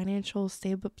sort of financial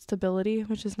stability,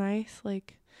 which is nice.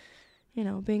 Like,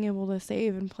 being able to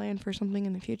save and plan for something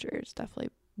in the future is definitely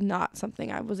not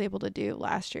something I was able to do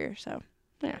last year. So,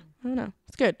 yeah, I don't know.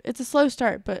 It's good. It's a slow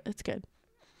start, but it's good.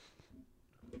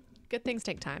 Good things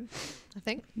take time, I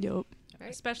think. Yup. Right.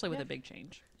 Especially with Yeah. a big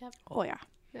change. Oh, yeah.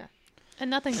 And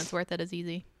nothing that's worth it is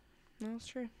easy. No, it's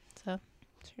true. So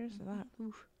Cheers to that.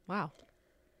 Oof. Wow.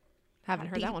 Haven't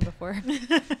Got heard that deep. one before.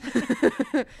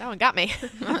 That one got me.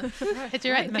 hit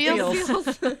you right in the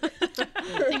feels.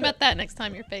 Think about that next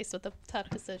time you're faced with a tough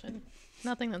decision.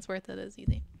 Nothing that's worth it is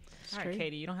easy. All right,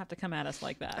 Katie, you don't have to come at us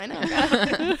like that. I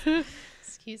know.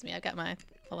 Excuse me, I got my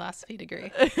philosophy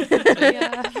degree.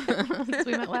 Yeah, since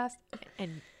we met last.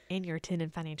 And you're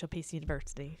attending Financial Peace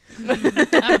University.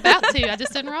 I'm about to. I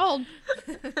just enrolled.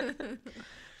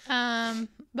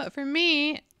 But for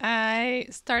me, I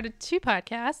started 2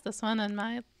 podcasts. This one and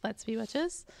my Let's Be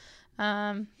Witches.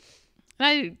 And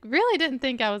I really didn't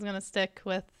think I was going to stick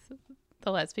with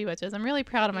the Let's Be Witches. I'm really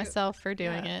proud of myself for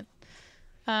doing it.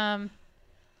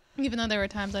 Even though there were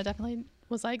times I definitely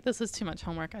was like, this is too much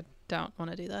homework. I don't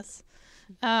want to do this.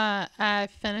 I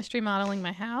finished remodeling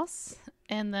my house,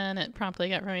 and then it promptly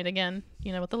got ruined again,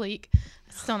 with the leak.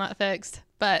 Still not fixed.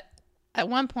 But at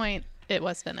one point, it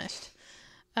was finished.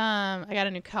 I got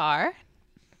a new car,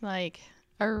 like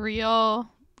a real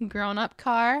grown-up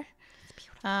car.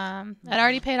 I'd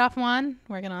already paid off one,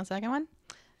 working on a second one.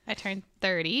 I turned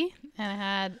 30, and I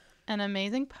had an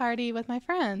amazing party with my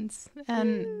friends.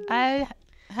 And I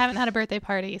haven't had a birthday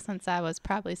party since I was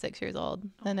probably 6 years old,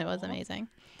 and it was amazing.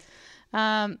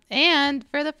 And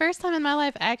for the first time in my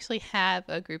life, I actually have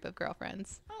a group of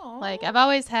girlfriends. Like, I've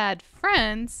always had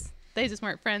friends. They just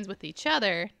weren't friends with each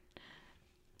other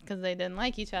because they didn't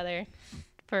like each other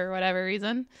for whatever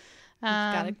reason.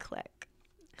 Gotta click.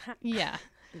 Yeah.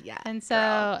 Yeah. And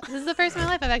so this is the first time in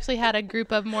my life I've actually had a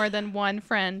group of more than one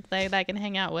friend that I can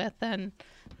hang out with. And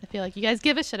I feel like you guys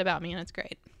give a shit about me, and it's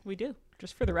great. We do,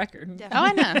 just for the record. Yeah. Oh,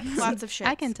 I know. Lots of shit.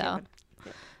 I can tell.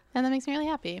 And that makes me really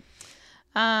happy.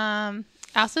 I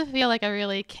also feel like I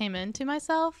really came into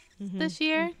myself this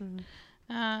year.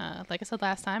 Like I said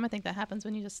last time, I think that happens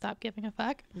when you just stop giving a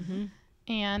fuck.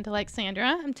 And like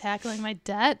Sandra, I'm tackling my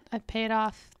debt. I've paid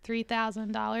off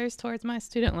 $3,000 towards my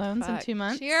student loans in 2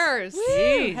 months. Cheers.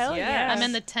 Jeez, hell yes. yeah. I'm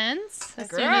in the 10s as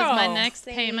Girl. soon as my next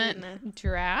Same. payment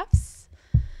drafts.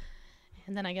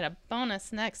 And then I get a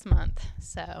bonus next month.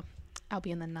 So I'll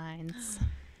be in the 9s.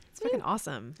 It's fucking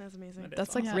awesome. That's amazing. That is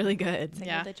That's like Yeah. really good. Single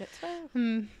Yeah. digits.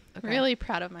 I'm Okay. really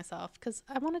proud of myself because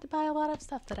I wanted to buy a lot of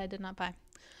stuff that I did not buy.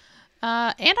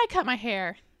 And I cut my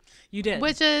hair, You did.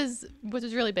 which is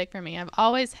really big for me. I've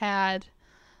always had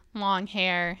long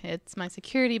hair. It's my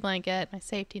security blanket, my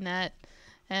safety net.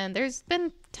 And there's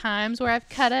been times where I've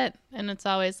cut it, and it's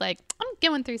always like, I'm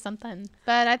going through something.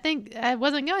 But I think I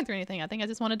wasn't going through anything. I think I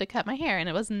just wanted to cut my hair, and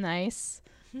it was nice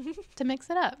to mix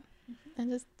it up.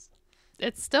 And just,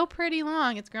 it's still pretty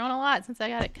long. It's grown a lot since I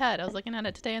got it cut. I was looking at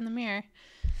it today in the mirror,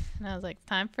 and I was like,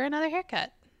 time for another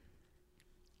haircut.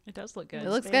 It does look good. It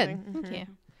looks good. Thank you.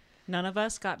 None of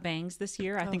us got bangs this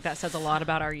year. I think that says a lot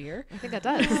about our year. I think that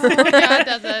does. Yeah, it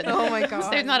does it. Oh my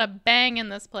god. There's not a bang in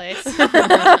this place.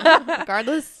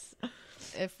 Regardless,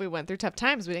 if we went through tough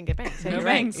times, we didn't get bangs. So No you're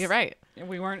bangs. right. You're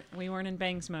right. We weren't in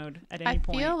bangs mode at I any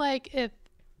point. feel like if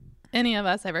any of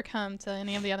us ever come to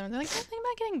any of the other ones, they're like, I'm thinking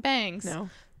about getting bangs. No.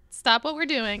 Stop what we're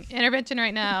doing. Intervention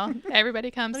right now. Everybody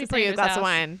comes Let to me pour you a Sandra's glass house. of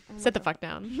wine. Sit the fuck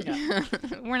down. Yeah.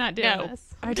 We're not doing No.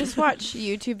 this. I just watched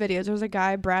YouTube videos. There was a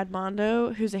guy, Brad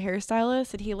Mondo, who's a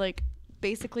hairstylist, and he like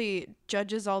basically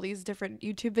judges all these different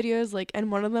YouTube videos. Like, and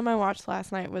one of them I watched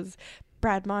last night was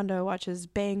Brad Mondo watches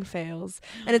bang fails,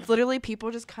 and it's literally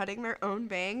people just cutting their own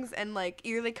bangs, and like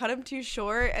either they cut them too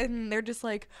short, and they're just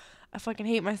like, I fucking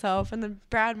hate myself. And then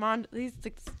Brad Mondo, he's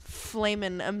like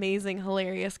flaming amazing,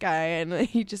 hilarious guy, and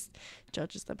he just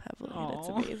judges them heavily, and it's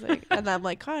Aw. amazing. And I'm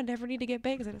like, God, I never need to get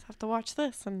bangs. I just have to watch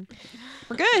this, and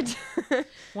we're good.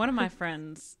 One of my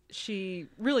friends, she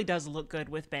really does look good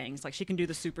with bangs. Like she can do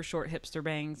the super short hipster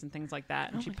bangs and things like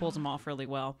that, and she pulls them off really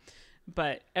well.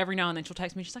 But every now and then she'll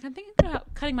text me. She's like, I'm thinking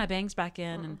about cutting my bangs back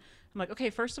in. And I'm like,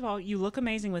 okay, first of all, you look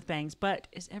amazing with bangs, but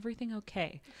is everything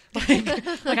okay?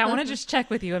 Like I want to just check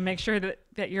with you and make sure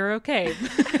that you're okay.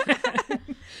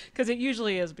 Because it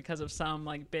usually is because of some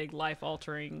like big life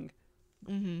altering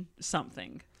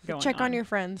something going Check on on your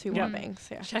friends who Yep. want bangs.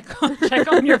 Yeah.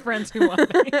 check on your friends who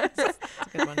want bangs. That's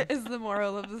a good one. Is the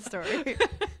moral of the story.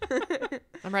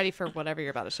 I'm ready for whatever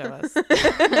you're about to show us.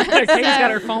 Katie's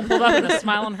got her phone pulled up and a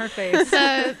smile on her face.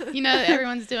 So, you know,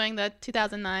 everyone's doing the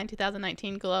 2009,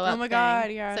 2019 glow up Oh my thing.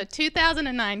 God, yeah. So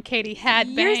 2009, Katie had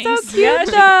You're bangs. so cute,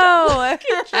 though. I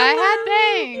had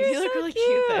bangs. You look really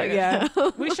cute though. Yeah.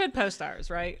 We should post ours,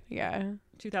 right? Yeah.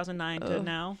 2009 to Ugh.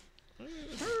 now.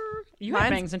 You Mine's had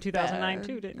bangs in 2009 bad.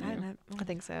 too, didn't you? I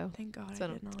think so. Thank God It's I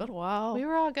been, did it's not. been a while. We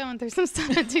were all going through some stuff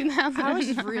in 2009. I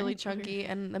was really chunky,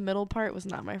 and the middle part was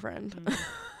not my friend.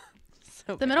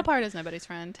 So The middle part is nobody's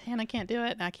friend. Hannah can't do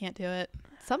it. I can't do it.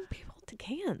 Some people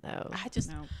can though. I just,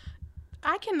 No.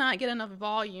 I cannot get enough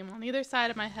volume on either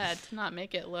side of my head to not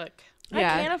make it look.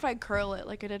 Yeah. I can if I curl it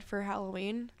like I did for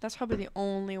Halloween. That's probably the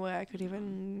only way I could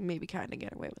even maybe kind of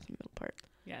get away with the middle part.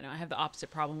 Yeah, no, I have the opposite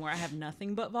problem where I have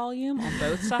nothing but volume on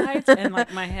both sides, and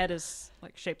like my head is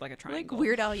like shaped like a Like triangle.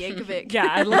 Weird Al Yankovic. Yeah,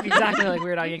 I look exactly like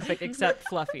Weird Al Yankovic, except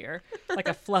fluffier, like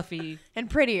a fluffy And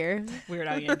prettier. Weird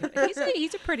Al Yankovic.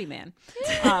 He's a pretty man.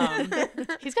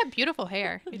 He's got beautiful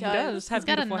hair. He does have He's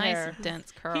got a beautiful nice hair.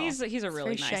 dense curl. He's a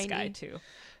really very nice guy shiny. too.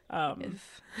 Yes.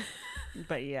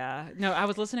 But yeah, no, I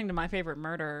was listening to My Favorite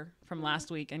Murder from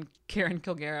last week, and Karen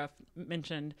Kilgariff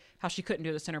mentioned how she couldn't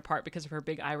do the center part because of her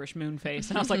big Irish moon face.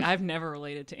 And I was like, I've never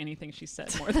related to anything she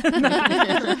said more than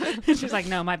that. She's like,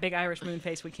 no, my big Irish moon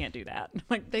face, we can't do that. I'm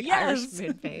like, Big yes! Irish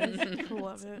moon face.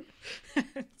 Love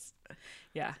it.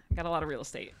 Yeah, got a lot of real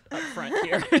estate up front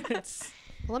here. It's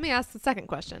Well, let me ask the second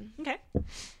question. okay.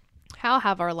 How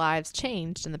have our lives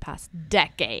changed in the past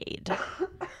decade?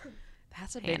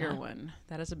 That's a bigger Hannah. one.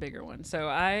 That is a bigger one. So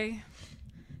I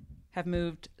have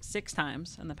moved 6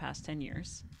 times in the past 10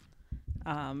 years.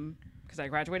 Because I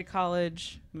graduated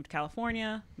college, moved to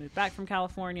California, moved back from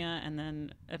California, and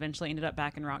then eventually ended up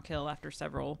back in Rock Hill after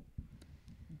several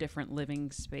different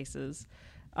living spaces.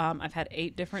 I've had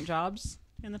 8 different jobs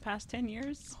in the past 10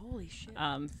 years. Holy shit.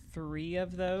 3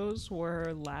 of those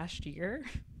were last year.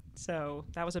 So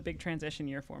that was a big transition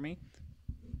year for me.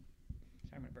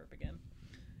 Sorry, I'm going to burp again.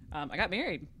 I got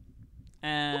married.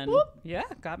 And yeah,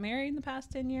 got married in the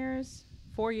past 10 years.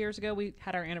 4 years ago, we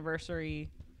had our anniversary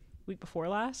week before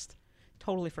last.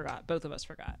 Totally forgot. Both of us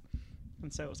forgot.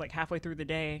 And so it was like halfway through the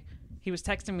day, he was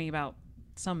texting me about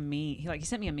some meme. He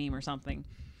sent me a meme or something.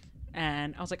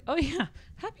 And I was like, oh yeah,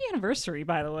 happy anniversary,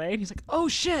 by the way. And he's like, oh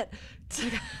shit,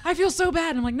 like, I feel so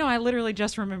bad. And I'm like, no, I literally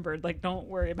just remembered. Like, don't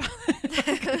worry about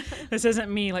it. This isn't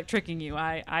me like tricking you.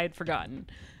 I had forgotten.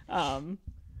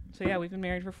 So yeah, we've been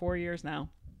married for 4 years now.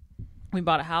 We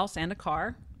bought a house and a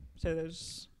car. So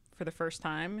those for the first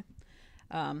time.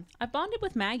 I bonded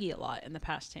with Maggie a lot in the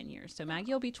past 10 years. So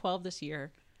Maggie will be 12 this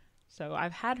year. So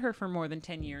I've had her for more than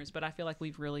 10 years, but I feel like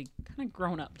we've really kind of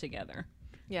grown up together.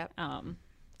 Yeah.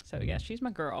 So yeah, she's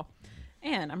my girl.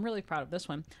 And I'm really proud of this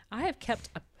one. I have kept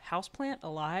a houseplant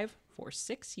alive for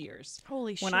 6 years.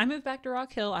 Holy shit. When I moved back to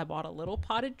Rock Hill, I bought a little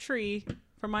potted tree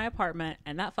from my apartment,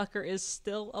 and that fucker is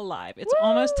still alive. It's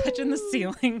almost touching the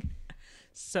ceiling.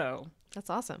 So That's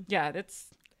awesome. yeah, it's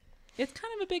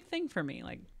kind of a big thing for me.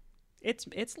 Like,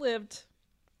 it's lived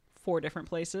 4 different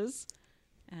places,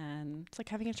 and It's like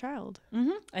having a child.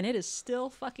 and it is still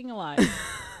fucking alive.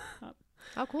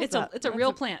 How cool It's is that? it's a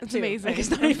real plant. it's too. amazing. Like, it's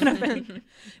not even a thing.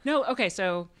 No, okay.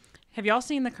 So, have y'all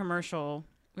seen the commercial?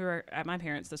 We were at my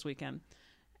parents' this weekend,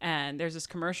 and there's this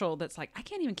commercial that's like, I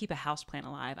can't even keep a houseplant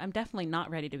alive. I'm definitely not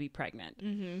ready to be pregnant.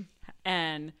 Mm-hmm.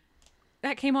 And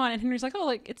that came on, and Henry's like, oh,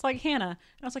 like it's like Hannah.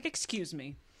 And I was like, excuse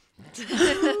me.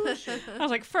 I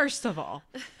was like, first of all,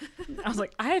 I was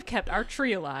like, I have kept our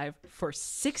tree alive for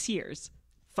 6 years,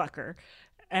 fucker.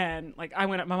 And like, I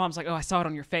went up, my mom's like, oh, I saw it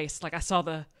on your face. Like, I saw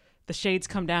the shades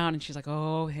come down, and she's like,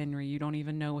 oh, Henry, you don't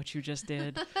even know what you just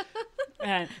did.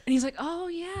 And he's like, oh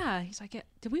yeah. He's like, yeah,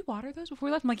 did we water those before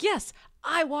we left? I'm like, yes,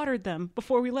 I watered them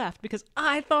before we left because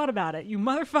I thought about it, you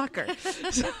motherfucker.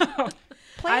 So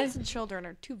Plants and children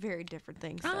are 2 very different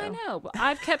things. I though. know, but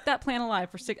I've kept that plant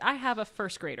alive for 6. I have a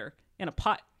first grader in a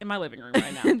pot in my living room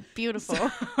right now.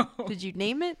 Beautiful. Did you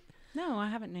name it? No, I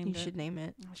haven't named You it. should name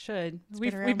it. I should.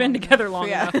 been around We've been long together enough. long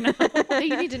Yeah. enough now. Hey,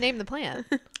 you need to name the plant.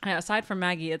 Yeah, aside from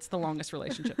Maggie, it's the longest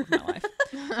relationship of my life.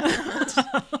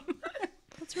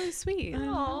 That's really sweet.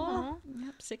 Aww.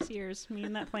 Yep, 6 years, me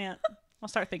and that plant. I'll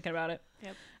start thinking about it.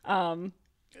 Yep.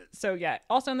 So yeah,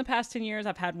 also in the past 10 years,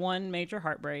 I've had one major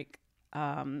heartbreak.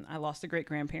 I lost a great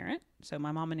grandparent. So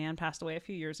my mom and Nan passed away a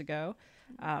few years ago.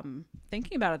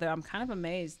 Thinking about it though, I'm kind of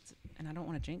amazed, and I don't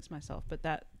want to jinx myself, but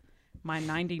that my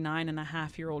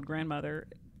 99-and-a-half-year-old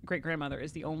great grandmother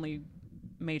is the only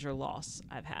major loss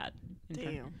I've had.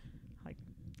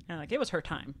 Like it was her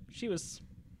time.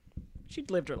 She'd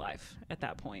lived her life at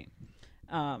that point.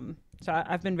 So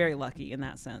I've been very lucky in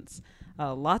that sense.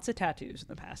 Lots of tattoos in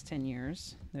the past 10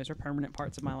 years. Those are permanent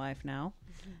parts of my life now.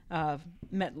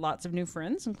 Met lots of new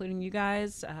friends, including you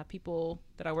guys, people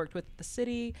that I worked with at the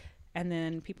city, and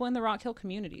then people in the Rock Hill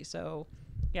community. So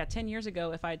yeah, 10 years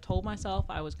ago, if I had told myself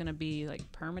I was going to be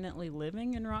like permanently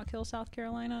living in Rock Hill, South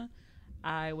Carolina,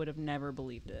 I would have never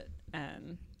believed it.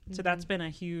 And so that's been a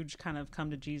huge kind of come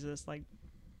to Jesus. Like,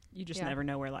 you just never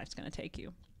know where life's going to take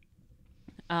you.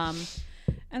 And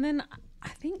then I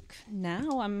think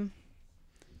now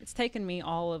it's taken me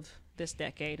all of this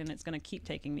decade, and it's going to keep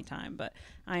taking me time, but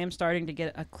I am starting to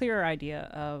get a clearer idea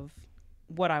of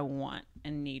what I want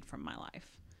and need from my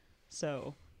life.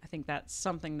 So I think that's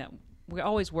something that we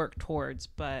always work towards,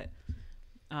 but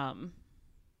I'm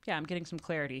getting some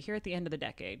clarity here at the end of the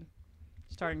decade,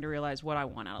 starting to realize what I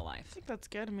want out of life. I think that's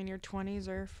good. I mean, your 20s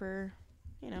are for,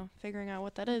 figuring out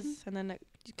what that is. And then it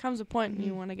comes a point and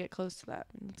you want to get close to that.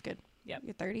 And that's good. Yep.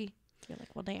 You're 30. You're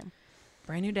like, well, damn.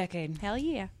 Brand new decade. Hell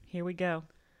yeah. Here we go.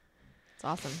 It's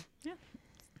awesome. Yeah.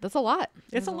 That's a lot.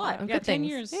 It's a lot. of Yeah, good 10 things.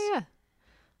 years. Yeah.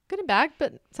 Good and bad,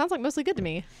 but sounds like mostly good to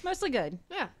me. Mostly good.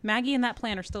 Yeah. Maggie and that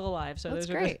plant are still alive, so That's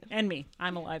those are great. good. And me.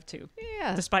 I'm alive too.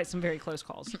 Yeah. Despite some very close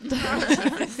calls.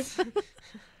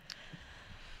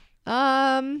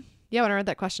 Yeah, when I read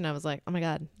that question, I was like, oh my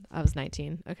God, I was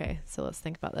 19. Okay, so let's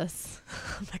think about this.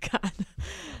 Oh my God.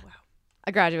 Wow.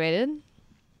 I graduated.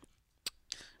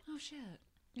 Oh shit.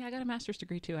 Yeah, I got a master's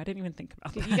degree too. I didn't even think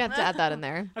about that. You got to add that in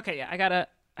there. Okay, yeah, I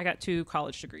got 2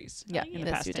 college degrees. Yeah, in the yes,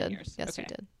 past you 10 did. years. Yes, Okay. you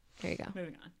did. There you go.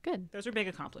 Moving on. Good. Those are big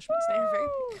accomplishments. They're very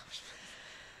big.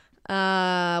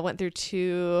 Went through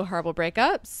 2 horrible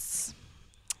breakups.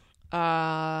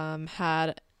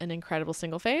 Had an incredible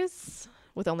single phase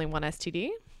with only 1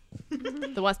 STD.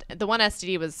 The one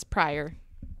STD was prior.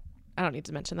 I don't need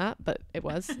to mention that, but it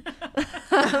was.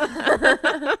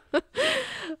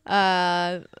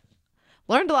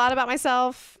 Learned a lot about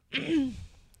myself.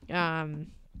 Yeah,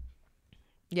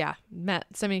 met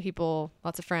so many people,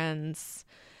 lots of friends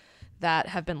that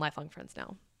have been lifelong friends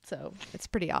now. So it's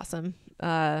pretty awesome.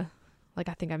 Like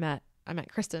I think I met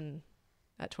Kristen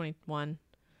at 21,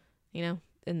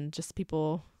 and just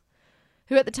people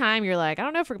who at the time you're like, I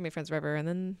don't know if we're gonna be friends forever, and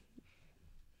then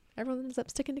everyone ends up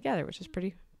sticking together, which is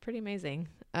pretty amazing.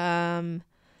 Never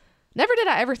did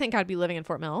I ever think I'd be living in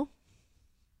Fort Mill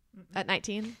at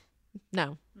 19.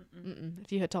 No. Mm-mm.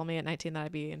 If you had told me at 19 that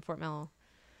I'd be in Fort Mill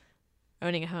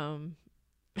owning a home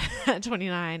at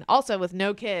 29, also with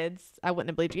no kids, I wouldn't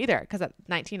have believed you either, because at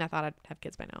 19 I thought I'd have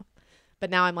kids by now. But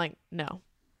now I'm like, no,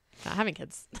 not having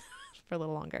kids for a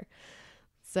little longer.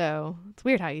 So it's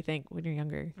weird how you think when you're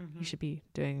younger, you should be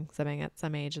doing something at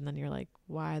some age, and then you're like,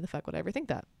 why the fuck would I ever think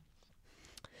that?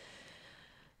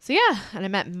 So yeah, and I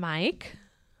met Mike,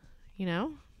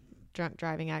 drunk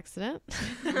driving accident.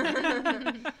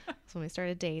 That's when we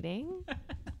started dating.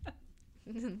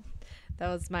 That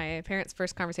was my parents'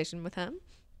 first conversation with him.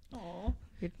 Aww.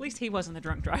 At least he wasn't the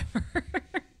drunk driver.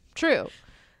 True.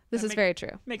 This That is very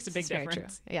true. Makes a This big is very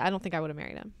difference. true. Yeah, I don't think I would have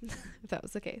married him if that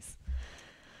was the case.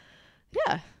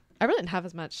 Yeah, I really didn't have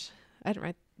as much. I didn't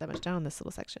write that much down in this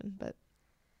little section, but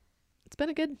it's been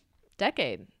a good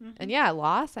decade. And yeah, I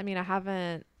lost. I mean,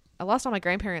 I lost all my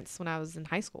grandparents when I was in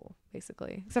high school,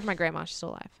 basically, except for my grandma. She's still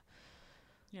alive.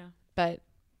 Yeah. But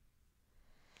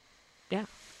yeah,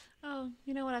 Oh,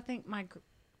 you know what? I think my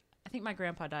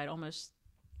grandpa died almost.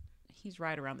 He's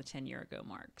right around the 10-year ago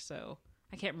mark. So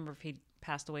I can't remember if he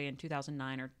passed away in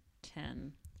 2009 or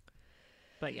 10.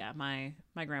 But yeah, my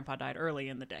grandpa died early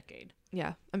in the decade.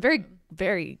 yeah, I'm very,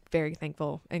 very, very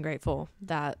thankful and grateful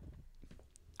that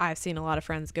I've seen a lot of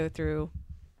friends go through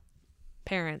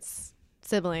parents,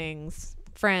 siblings,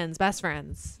 friends, best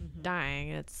friends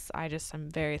dying. I'm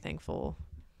very thankful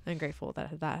and grateful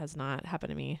that has not happened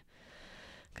to me,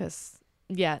 because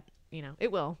yet,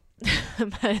 it will.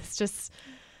 But it's just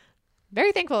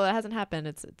very thankful that hasn't happened.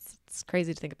 It's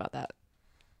crazy to think about that.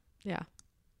 Yeah.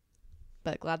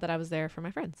 But glad that I was there for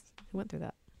my friends who went through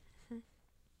that.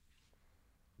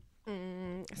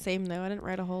 Same though. I didn't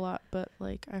write a whole lot, but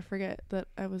like I forget that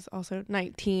I was also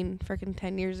 19 freaking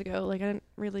 10 years ago. Like I didn't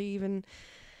really even,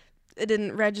 it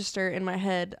didn't register in my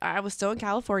head. I was still in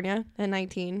California at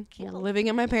 19, living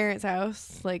in my parents'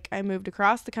 house. Like I moved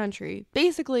across the country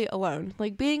basically alone.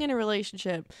 Like being in a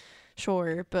relationship,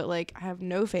 sure, but like I have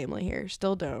no family here,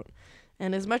 still don't.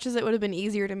 And as much as it would have been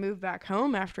easier to move back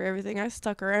home after everything, I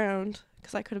stuck around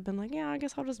because I could have been like, yeah, I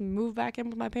guess I'll just move back in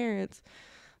with my parents.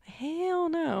 Hell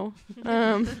no.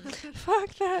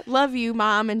 Fuck that. Love you,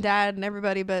 mom and dad and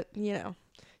everybody, but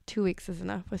 2 weeks is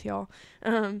enough with y'all.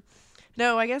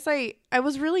 No, I guess I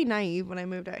was really naive when I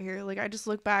moved out here. Like I just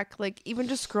look back, like even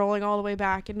just scrolling all the way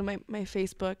back into my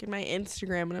Facebook and my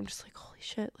Instagram, and I'm just like, holy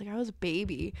shit, like I was a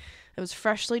baby. I was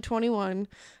freshly 21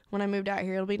 when I moved out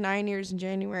here. It'll be 9 years in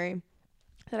January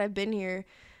that I've been here.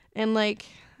 And like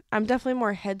I'm definitely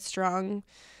more headstrong,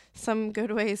 some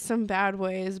good ways, some bad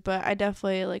ways, but I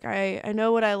definitely like I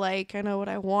know what I like, I know what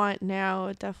I want now.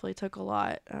 It definitely took a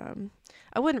lot.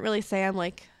 I wouldn't really say I'm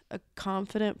like a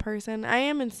confident person. I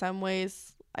am in some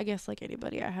ways. I guess like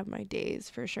anybody, I have my days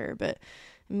for sure, but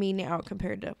me now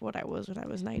compared to what I was when I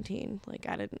was 19, like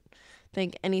I didn't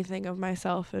think anything of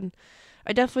myself, and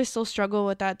I definitely still struggle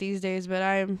with that these days, but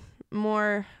I'm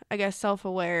more, I guess,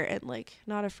 self-aware and like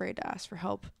not afraid to ask for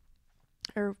help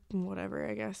or whatever,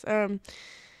 I guess.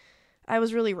 I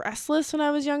was really restless when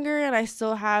I was younger, and I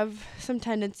still have some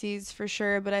tendencies for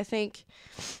sure, but I think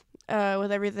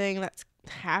with everything that's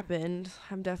happened,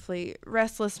 I'm definitely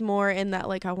restless more in that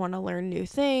like I want to learn new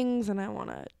things and I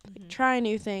want to like, try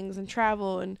new things and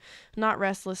travel, and not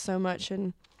restless so much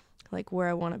in like where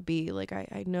I want to be. Like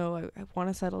I know I want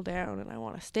to settle down and I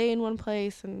want to stay in one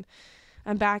place, and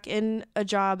I'm back in a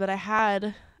job that I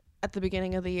had at the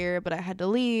beginning of the year, but I had to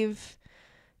leave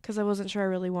because I wasn't sure I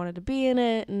really wanted to be in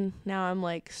it. And now I'm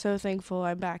like so thankful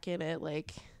I'm back in it.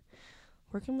 Like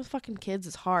working with fucking kids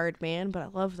is hard, man, but I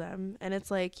love them. And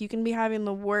it's like you can be having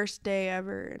the worst day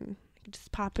ever and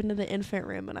just pop into the infant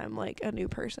room and I'm like a new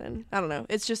person. I don't know.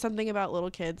 It's just something about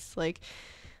little kids like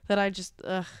that I just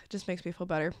makes me feel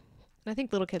better. And I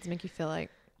think little kids make you feel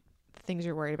like the things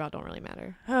you're worried about don't really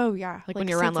matter. Oh yeah. Like when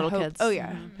you're around little kids. Oh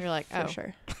yeah. You're like, For oh,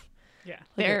 sure. Yeah.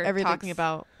 they're everything's talking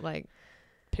about like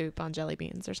poop on jelly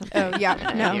beans or something. Oh yeah.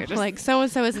 And No. you're just Like so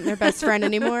and so isn't their best friend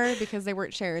anymore because they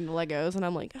weren't sharing the Legos, and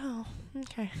I'm like, oh,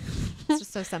 okay. it's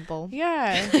just so simple.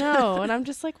 Yeah, no. And I'm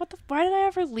just like, why did I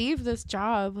ever leave this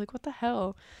job? Like, what the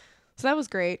hell? So that was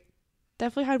great.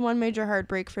 Definitely had one major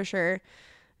heartbreak for sure.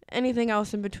 Anything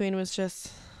else in between was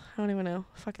just, I don't even know,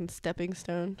 fucking stepping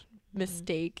stone,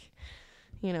 mistake,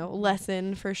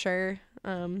 lesson for sure.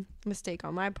 Mistake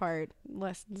on my part,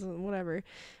 lessons, whatever.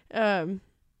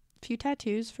 Few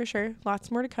tattoos for sure.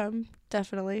 Lots more to come.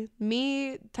 Definitely.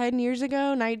 Me 10 years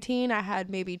ago, 19, I had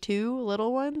maybe 2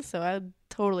 little ones, so I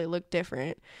totally look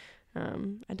different.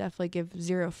 I definitely give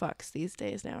 0 fucks these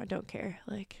days now. I don't care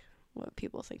like what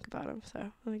people think about them. So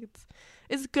I think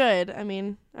it's good. I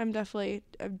mean, I'm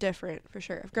different for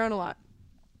sure. I've grown a lot.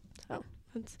 So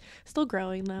it's still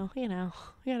growing though. We got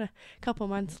a couple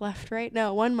months left, right?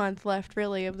 No, 1 month left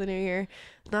really of the new year.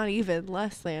 Not even,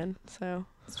 less than. So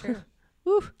It's true.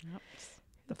 woo. Yep.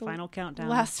 The final countdown.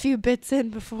 Last few bits in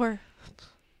before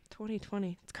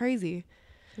 2020. It's crazy.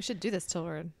 We should do this till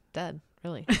we're dead,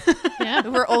 really. Yeah.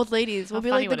 We're old ladies. We'll How be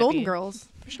funny like the would it Golden be? Girls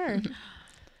for sure.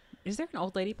 Is there an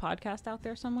old lady podcast out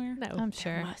there somewhere? No. I'm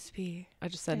sure. Must be. I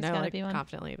just said There's no gotta like be one.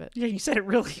 confidently, but Yeah, you said it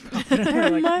really confidently. There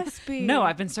Like, must be. no,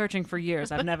 I've been searching for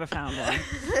years. I've never found one.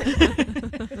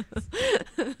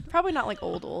 Probably not like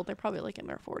old. They're probably like in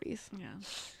their 40s. Yeah.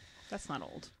 That's not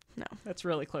old. No. That's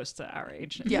really close to our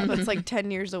age. Yeah, that's like 10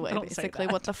 years away, Don't say basically.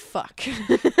 that. What the fuck?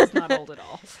 It's not old at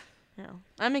all. No.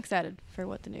 I'm excited for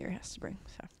what the new year has to bring.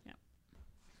 So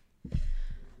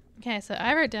Okay, so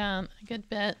I wrote down a good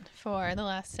bit for the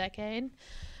last decade.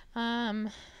 So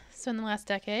in the last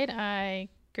decade, I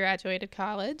graduated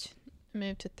college,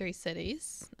 moved to 3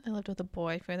 cities. I lived with a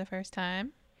boy for the first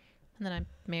time, and then I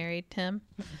married him.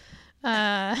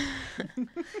 I've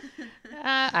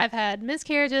had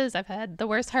miscarriages. I've had the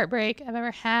worst heartbreak I've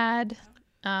ever had.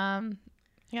 I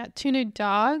got 2 new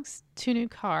dogs, 2 new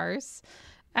cars.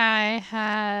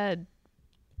 I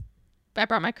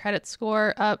brought my credit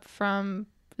score up from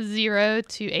 0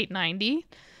 to 890.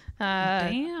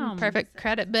 Damn. Perfect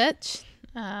credit bitch.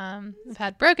 I've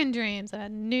had broken dreams. I've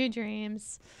had new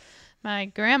dreams. My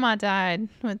grandma died,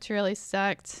 which really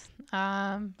sucked.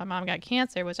 My mom got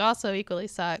cancer, which also equally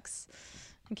sucks.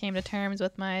 I came to terms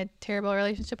with my terrible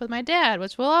relationship with my dad,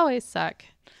 which will always suck.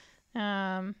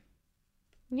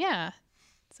 Yeah.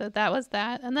 So that was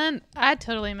that. And then I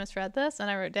totally misread this, and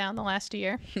I wrote down the last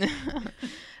year.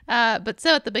 But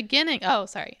so at the beginning,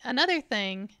 another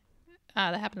thing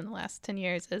that happened in the last 10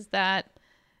 years is that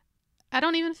I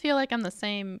don't even feel like I'm the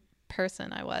same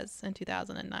person I was in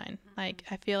 2009. Like,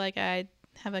 I feel like I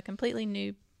have a completely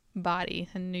new body,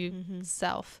 a new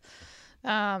self.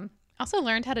 Also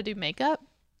learned how to do makeup.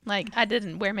 Like, I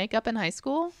didn't wear makeup in high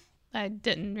school. I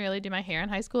didn't really do my hair in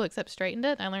high school except straightened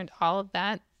it. I learned all of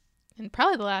that in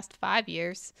probably the last 5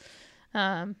 years,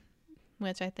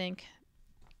 which I think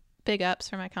big ups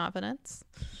for my confidence.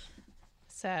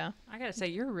 So I gotta say,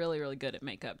 you're really, really good at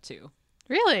makeup too.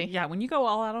 really, Yeah, when you go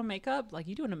all out on makeup, like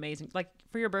you do an amazing. Like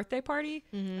for your birthday party,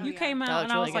 you came out That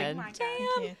and I was looks really like, good. Thank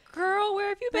 "Damn, you. girl, where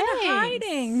have you been Thanks.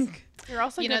 hiding?" you're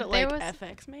also You good know, at there like was-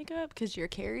 FX makeup because your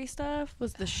Carrie stuff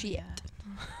was the shit. yeah.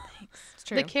 It's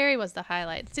true. The Carrie was the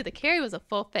highlight. See, the Carrie was a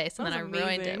full face, and That then I was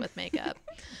ruined it amazing. with makeup.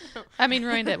 I mean,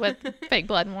 ruined it with fake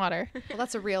blood and water.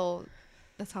 Well,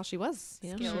 that's how she was.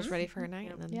 You know, she was Skills. ready for her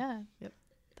night. And then, Yeah. Yep.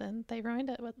 Then they ruined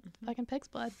it with fucking pig's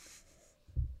blood.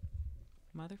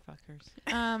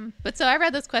 Motherfuckers. But so I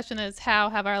read this question as how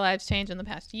have our lives changed in the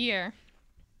past year?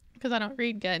 Because I don't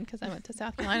read good because I went to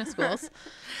South Carolina schools.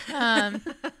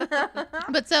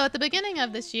 But so at the beginning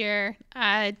of this year,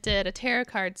 I did a tarot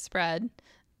card spread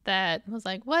that was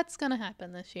like, what's going to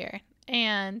happen this year?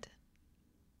 And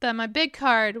my big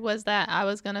card was that I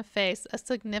was going to face a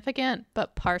significant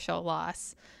but partial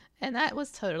loss. And that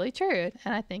was totally true.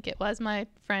 And I think it was my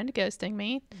friend ghosting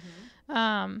me.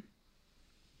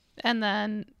 And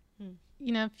then,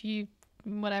 you know, if you,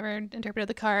 whatever, interpreted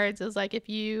the cards, it was like if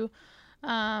you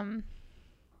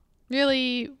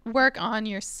really work on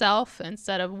yourself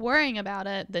instead of worrying about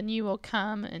it, then you will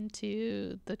come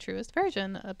into the truest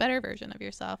version, a better version of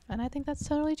yourself. And I think that's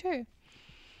totally true.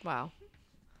 wow.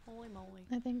 Holy moly.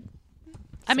 I think,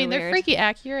 So they're weird. freaky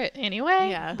accurate anyway.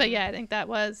 Yeah. But yeah, I think that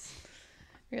was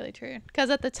really true. Because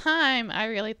at the time, I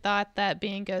really thought that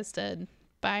being ghosted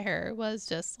by her was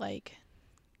just like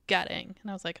gutting. And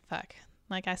I was like, fuck,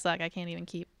 like I suck. I can't even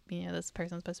keep, this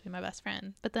person's supposed to be my best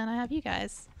friend. But then I have you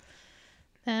guys.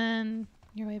 And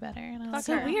you're way better. And I was That's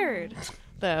so like, weird.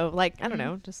 Though, like, I don't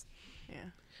know, just Yeah.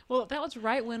 Well, that was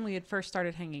right when we had first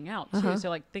started hanging out too. Uh-huh. So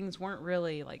like things weren't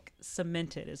really like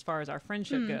cemented as far as our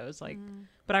friendship goes. Like,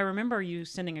 but I remember you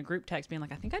sending a group text being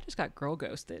like, "I think I just got girl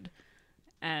ghosted,"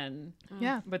 and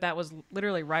yeah. but that was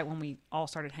literally right when we all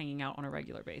started hanging out on a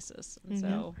regular basis. And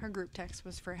so Her group text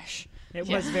was fresh. it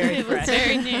Yeah. was very It fresh. was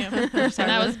very new.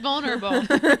 And I was vulnerable.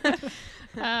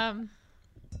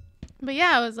 But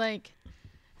yeah, I was like,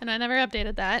 and I never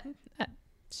updated that.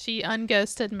 She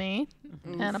unghosted me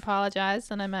and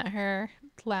apologized, and I met her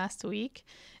last week.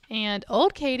 And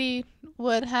old Katie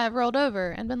would have rolled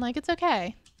over and been like, it's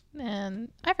okay. And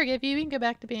I forgive you. We can go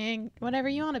back to being whatever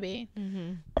you want to be.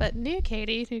 But new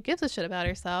Katie, who gives a shit about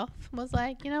herself, was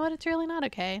like, you know what? It's really not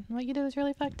okay. What you did was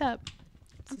really fucked up.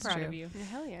 I'm It's proud true. of you. Yeah,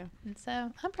 hell yeah. And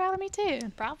so I'm proud of me too.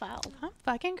 Bravo. I'm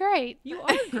fucking great. You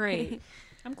are great.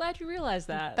 I'm glad you realized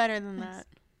that. Better than that.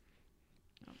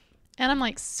 And I'm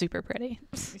like super pretty.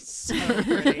 So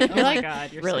pretty. Oh my like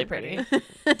god, you're really so pretty.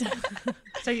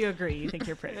 So you agree? You think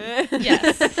you're pretty?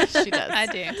 Yes, She does. I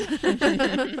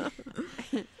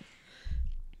do.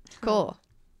 Cool.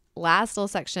 Last little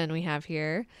section we have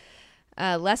here.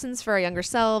 Lessons for our younger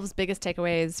selves, biggest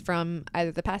takeaways from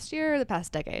either the past year or the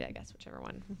past decade, I guess, whichever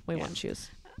one we want to choose.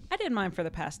 I did mine for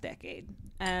the past decade.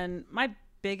 And my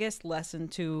biggest lesson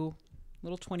to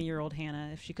little 20-year-old Hannah,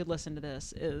 if she could listen to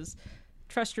this, is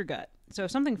trust your gut. So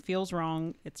if something feels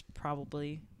wrong, it's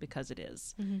probably because it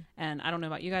is. And I don't know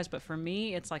about you guys, but for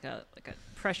me, it's like a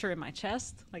pressure in my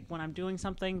chest. Like when I'm doing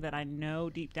something that I know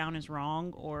deep down is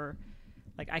wrong, or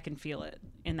Like I can feel it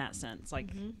in that sense.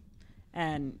 Like,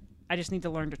 and I just need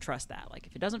to learn to trust that. Like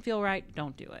if it doesn't feel right,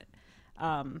 don't do it.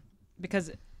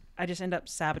 Because I just end up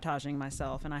sabotaging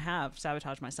myself, and I have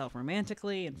sabotaged myself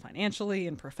romantically and financially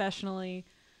and professionally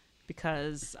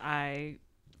because I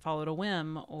followed a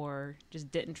whim or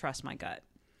just didn't trust my gut.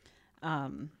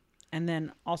 And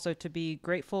then also to be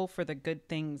grateful for the good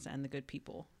things and the good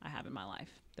people I have in my life.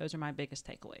 Those are my biggest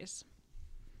takeaways.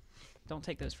 Don't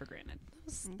take those for granted.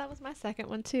 That was my second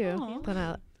one too. Aw.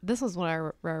 Then this was one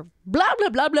our blah blah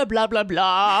blah blah blah blah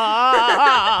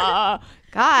blah.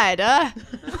 God,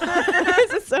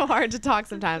 this is so hard to talk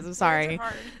sometimes. I'm sorry.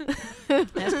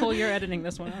 That's cool. You're editing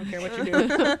this one. I don't care what you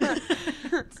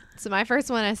do. So my first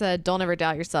one, I said, don't ever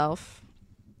doubt yourself.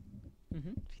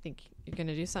 Mm-hmm. If you think you're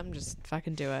gonna do something, just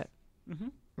fucking do it. Mm-hmm.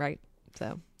 Right.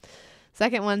 So,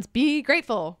 second one's be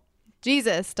grateful.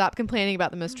 Jesus, stop complaining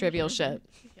about the most trivial shit.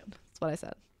 That's what I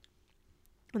said.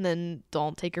 And then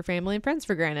don't take your family and friends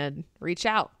for granted. Reach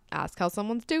out. Ask how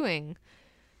someone's doing.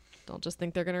 Don't just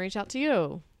think they're going to reach out to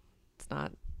you. It's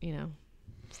not,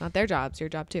 it's not their job. It's your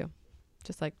job too.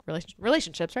 Just like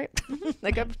relationships, right?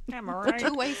 Like Am I right?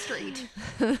 Two-way street.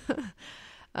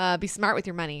 Be smart with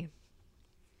your money.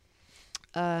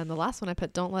 And the last one I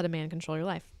put, don't let a man control your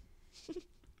life.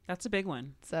 That's a big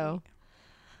one. So,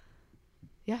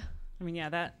 yeah. I mean, yeah,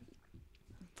 that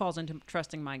falls into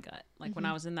trusting my gut. Like when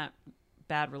I was in that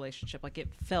bad relationship, like it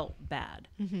felt bad.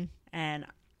 Mm-hmm. And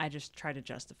I just try to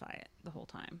justify it the whole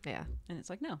time. Yeah. And it's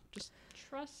like, no, just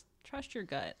trust your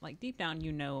gut. Like deep down,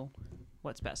 you know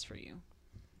what's best for you.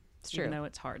 It's true. Even though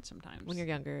it's hard sometimes. When you're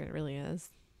younger, it really is.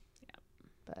 Yeah.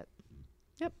 But,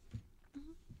 yep.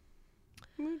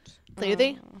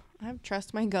 I have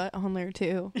trust my gut on there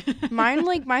too. Mine,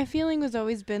 like my feeling has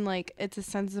always been like it's a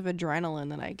sense of adrenaline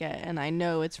that I get, and I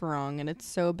know it's wrong and it's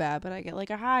so bad, but I get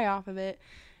like a high off of it,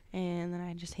 and then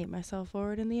I just hate myself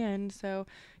for it in the end. So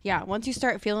yeah, once you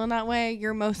start feeling that way,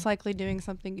 you're most likely doing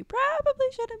something you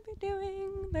probably shouldn't be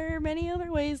doing. There are many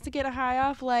other ways to get a high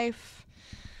off life,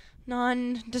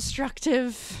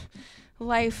 non-destructive,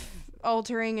 life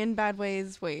altering in bad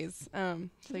ways. So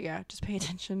yeah, just pay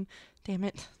attention. Damn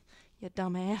it, you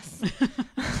dumbass.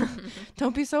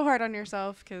 Don't be so hard on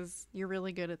yourself because you're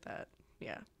really good at that.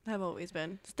 Yeah, I've always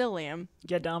been. Still am.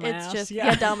 You dumbass. It's just,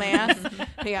 yeah, dumbass.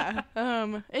 Yeah.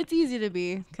 It's easy to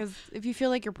be because if you feel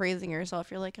like you're praising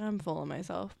yourself, you're like, I'm full of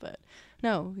myself. But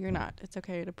no, you're not. It's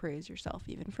okay to praise yourself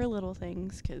even for little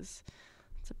things because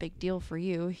it's a big deal for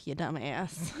you, you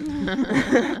dumbass.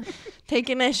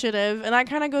 Take initiative. And that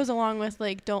kind of goes along with,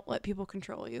 like, don't let people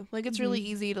control you. Like, it's really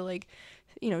easy to, like,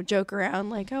 joke around,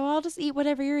 like, oh, I'll just eat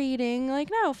whatever you're eating. Like,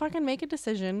 no, fucking make a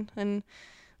decision. And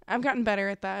I've gotten better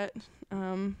at that.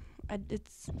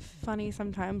 It's funny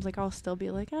sometimes, like, I'll still be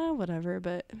like, whatever.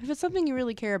 But if it's something you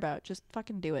really care about, just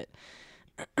fucking do it.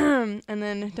 And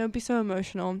then don't be so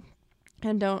emotional.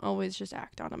 And don't always just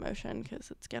act on emotion because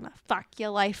it's going to fuck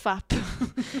your life up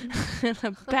in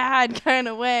a bad kind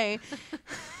of way.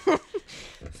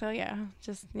 So, yeah,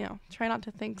 just, try not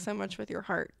to think so much with your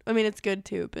heart. I mean, it's good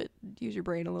too, but use your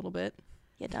brain a little bit.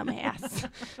 You dumbass.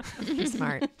 Be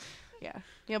smart. Yeah.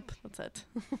 Yep. That's it.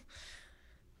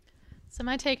 So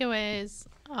my takeaways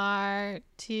are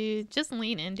to just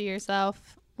lean into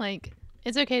yourself. Like,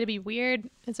 it's okay to be weird.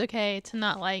 It's okay to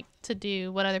not like to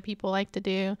do what other people like to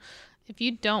do. If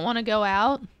you don't want to go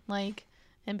out, like,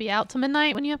 and be out till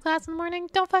midnight when you have class in the morning,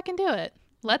 don't fucking do it.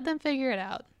 Let them figure it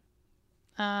out.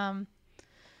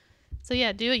 So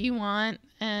yeah, do what you want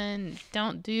and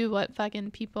don't do what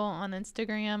fucking people on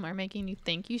Instagram are making you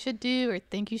think you should do or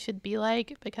think you should be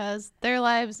like, because their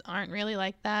lives aren't really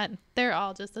like that. They're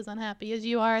all just as unhappy as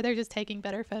you are. They're just taking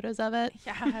better photos of it.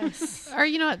 Yes. Or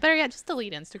you know what, better yet, just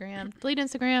delete Instagram. Delete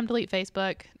Instagram, delete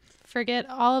Facebook. Forget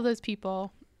all of those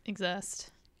people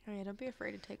exist. Oh, yeah, don't be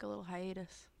afraid to take a little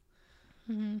hiatus.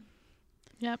 Mm-hmm.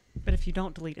 Yep. But if you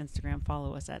don't delete Instagram,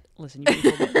 follow us at Listen You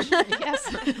People Bitch. Yes.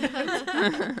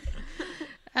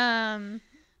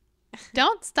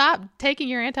 Don't stop taking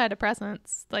your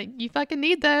antidepressants. Like, you fucking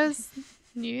need those.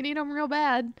 You need them real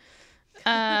bad.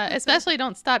 Especially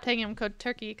don't stop taking them cold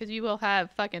turkey because you will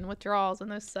have fucking withdrawals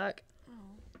and those suck.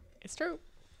 It's true.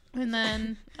 And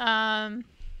then I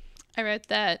wrote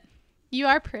that you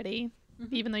are pretty,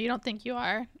 even though you don't think you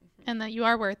are, and that you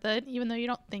are worth it, even though you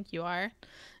don't think you are,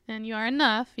 and you are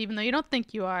enough, even though you don't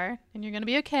think you are, and you're going to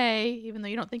be okay, even though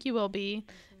you don't think you will be,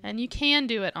 and you can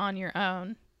do it on your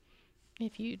own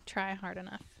if you try hard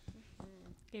enough.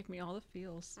 Gave me all the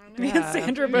feels. know. Me and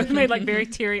Sandra both made like very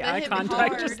teary eye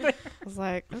contact just there. I was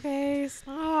like, okay,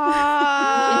 stop.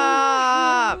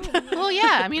 Well,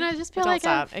 yeah, I mean, I just feel Don't like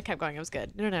stop. It kept going. It was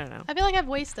good. No. I feel like I've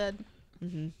wasted.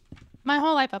 Mm-hmm. my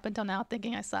whole life up until now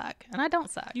thinking I suck, and I don't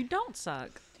suck. You don't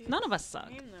suck. None of us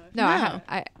suck. No, No.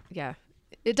 Yeah.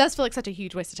 It does feel like such a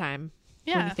huge waste of time.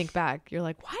 When Yeah. you think back, you're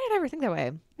like, why did I ever think that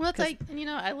way? Well, it's like, you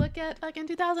know, I look at like in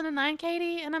 2009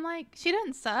 Katie, and I'm like, she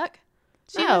didn't suck.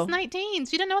 She No. was 19.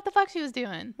 She didn't know what the fuck she was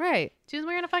doing. Right. She was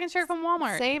wearing a fucking shirt from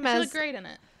Walmart. Same She as- looked great in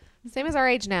it. Same as our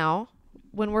age now.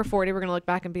 When we're 40, we're going to look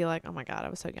back and be like, oh my God, I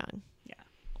was so young. Yeah.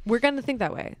 We're going to think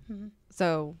that way. Mhm.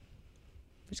 So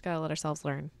we just got to let ourselves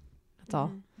learn. That's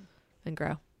all. And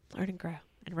grow. Learn and grow.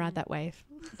 And ride that wave.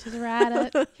 Just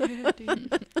ride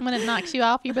it. When it knocks you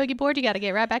off your boogie board, you got to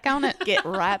get right back on it. Get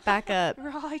right back up.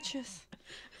 Righteous.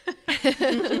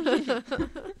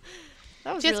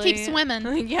 That was Just really, keep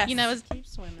swimming. Yes. You know, it's, Keep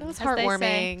swimming. That was as they say.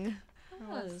 heartwarming.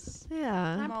 was.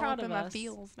 Yeah. I'm all proud up of in my us.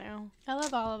 feels now. I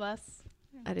love all of us.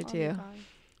 I do I'll be too. fine.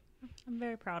 I'm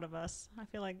very proud of us. I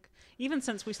feel like even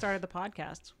since we started the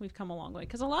podcast, we've come a long way.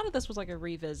 Because a lot of this was like a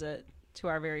revisit to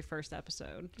our very first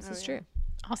episode. This Oh, is yeah. true.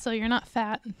 Also, you're not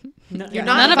fat. No, You're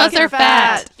None not of us fucking are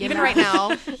fat. Even You're right now.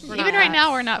 we're Even not. right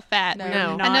now, we're not fat.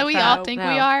 No. No. I know we Not all fat. think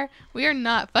No. we are. We are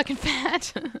not fucking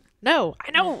fat. No, I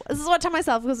know. This is what I tell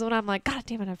myself because when I'm like, God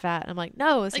damn it, I'm fat. I'm like,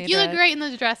 no, like, Sandra. you look great in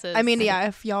those dresses. I mean, yeah,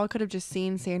 if y'all could have just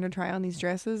seen Sandra try on these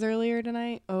dresses earlier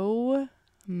tonight. Oh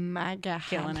my God.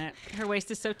 killing it. Her waist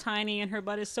is so tiny and her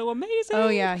butt is so amazing. Oh,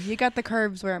 yeah. You got the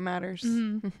curves where it matters.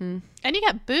 Mhm. Mm-hmm. And you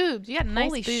got boobs. You got nice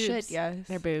Holy boobs. shit, yes.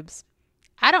 They're boobs.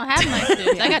 I don't have nice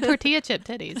boobs. I got tortilla chip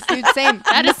titties. Dude, same.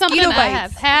 That is something Mosquito I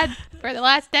have bites. had for the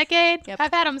last decade. Yep.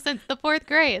 I've had them since the 4th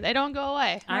grade. They don't go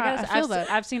away. I, Right, gotta, I feel I've, that.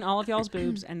 I've seen all of y'all's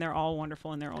boobs and they're all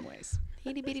wonderful in their own ways.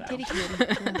 Itty bitty So. titty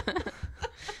kitty.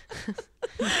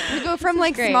 We go from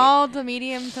like great. small to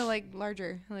medium to like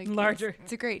larger. Like Larger.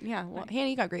 It's a great, yeah. Well, Hannah,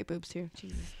 you got great boobs too.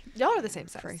 Jesus Y'all are the same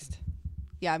size. Christ.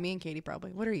 Yeah, me and Katie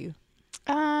probably. What are you?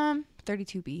 'Cause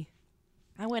 32B.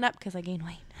 I went up because I gained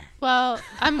weight. well,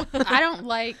 I don't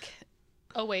like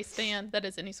a waistband that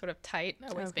is any sort of tight.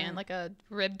 A waistband, Okay. like a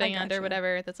rib band or gotcha.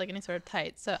 whatever that's like any sort of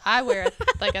tight. So I wear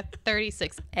like a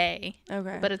 36A,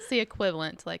 Okay. but it's the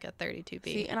equivalent to like a 32B.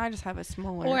 See, and I just have a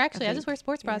smaller. Or actually, I think. just wear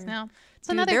sports bras Yeah. now. It's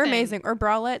Dude, another they're thing. amazing. Or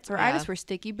bralettes. Or I Yeah. just wear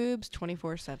sticky boobs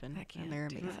 24/7. I can't And they're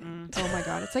do amazing. that. Oh my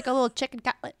God. It's like a little chicken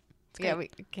cutlet. It's Yeah,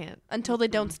 great. we can't. Until they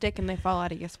don't stick and they fall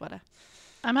out of your sweater.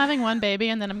 I'm having one baby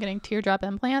and then I'm getting teardrop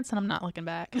implants and I'm not looking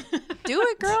back. Do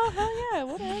it, girl. Hell yeah.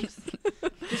 What else?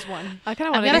 Just one. I kind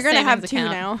of I've want got to. a You're going to have savings two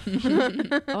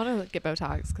account. now. I want to get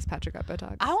Botox because Patrick got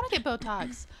Botox. I want to get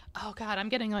Botox. Oh God, I'm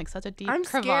getting like such a deep I'm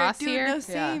scared, crevasse dude. here. No, Yeah.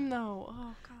 same though.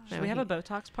 Oh gosh. Should No, we have he- a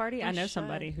Botox party? I We know should.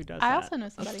 somebody who does I that. also know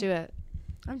somebody. Let's do it.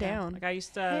 I'm Yeah. down. Like I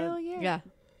used to. Hell yeah. Yeah,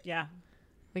 Yeah.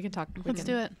 we can talk. Let's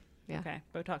do it. Yeah. Okay.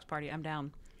 Botox party. I'm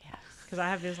down. Yes. Because I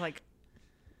have these like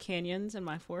canyons in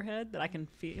my forehead that I can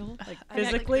feel like I got,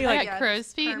 physically. I Like, got yeah, crow's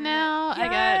just feet permanent. now. I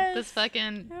got Yes. this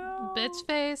fucking No. bitch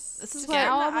face. This is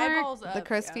scowl what- mark. The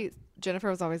crow's feet. Jennifer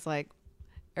was always like,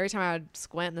 every time I would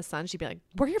squint in the sun, she'd be like,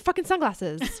 "Wear your fucking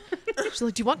sunglasses." She's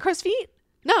like, "Do you want crow's feet?"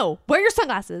 No, wear your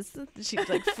sunglasses. She'd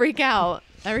like freak out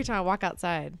every time I walk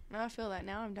outside. Now I feel that.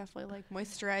 Now I'm definitely like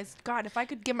moisturized. God, if I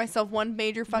could give myself one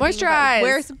major fucking Moisturize.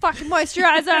 wear some fucking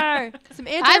moisturizer, some I've been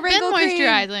anti-wrinkle cream.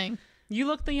 moisturizing. you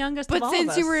look the youngest But of all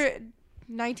since of you us. were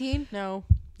 19, no.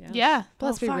 Yeah. But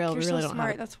let's be fuck, real, you're we so really don't smart,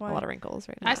 have that's a why. lot of wrinkles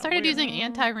right I now. started we're- using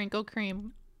anti-wrinkle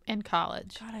cream in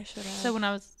college. God, I should have. So when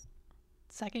I was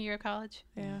second year of college.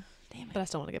 yeah. Damn it. But I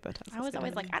still want to get Botox. I was Let's get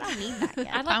always it. like, I don't need that yet.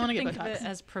 I'd I like wanna to get think of Botox. it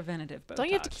as preventative Botox. Don't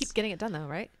you have to keep getting it done though,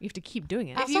 right? You have to keep doing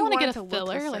it. I If also you want to want get a it to look a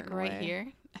filler like certain right way.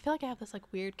 here. I feel like I have this like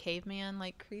weird caveman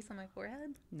like crease on my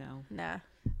forehead. No, Nah.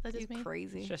 That's You just me.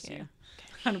 crazy. it's just Yeah. you.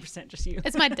 100% just you.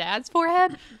 It's my dad's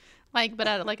forehead, like, but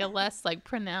at like a less like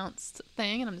pronounced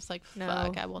thing, and I'm just like, No,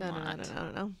 fuck, I will no,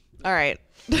 not. No. All right.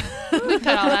 We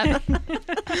cut all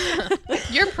that.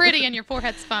 You're pretty and your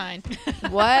forehead's fine.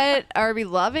 What are we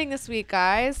loving this week,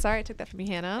 guys? Sorry, I took that from you,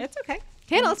 Hannah. It's okay.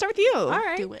 Hannah, let's start with you. All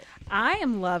right. Do it. I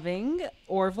am loving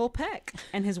Orville Peck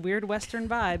and his weird Western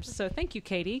vibes. So thank you,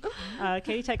 Katie.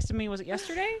 Katie texted me, was it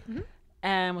yesterday?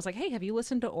 And was like, hey, have you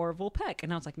listened to Orville Peck?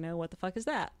 And I was like, no, what the fuck is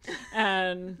that?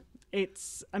 And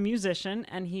it's a musician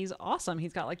and he's awesome.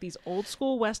 He's got like these old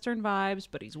school Western vibes,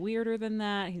 but he's weirder than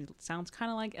that. He sounds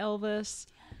kind of like Elvis.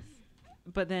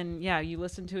 But then, yeah, you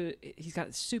listen to it. He's got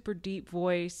a super deep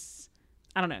voice.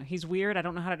 I don't know. He's weird. I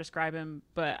don't know how to describe him,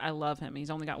 but I love him. He's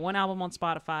only got one album on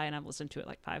Spotify, and I've listened to it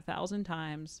like 5,000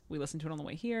 times. We listened to it on the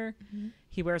way here.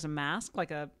 He wears a mask,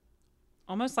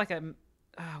 almost like a,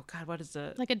 oh God, what is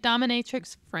it? Like a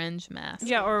dominatrix fringe mask.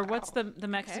 Yeah, or what's the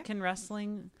Mexican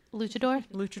wrestling Luchador.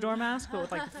 luchador mask, but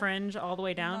with like the fringe all the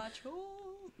way down?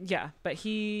 Yeah, but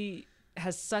he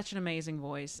has such an amazing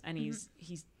voice, and he's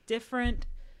different,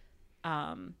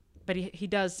 but he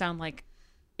does sound like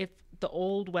if the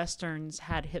old westerns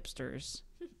had hipsters.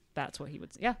 That's what he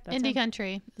would say. Yeah, that's Indie him.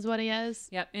 country is what he is.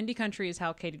 Yep, indie country is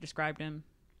how Katie described him.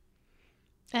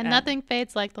 And nothing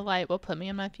fades like the light will put me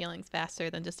in my feelings faster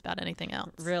than just about anything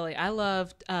else. Really, I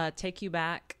loved Take You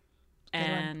Back Good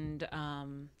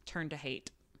and Turn to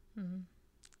Hate. Mm-hmm.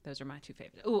 Those are my two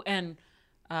favorites. Ooh, and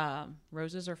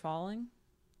Roses Are Falling.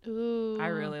 Ooh. I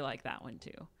really like that one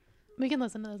too. We can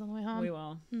listen to those on the way home. We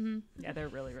will. Mm-hmm. Yeah, they're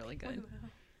really, really good.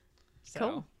 So,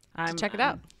 Cool. I'm Check it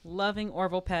out. Loving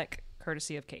Orville Peck,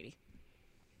 courtesy of Katie.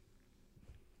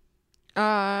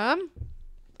 I'm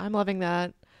loving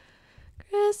that.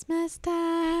 Christmas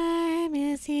time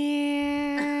is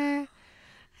here.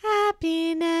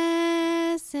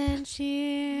 Happiness and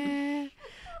cheer.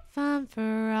 Fun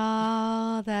for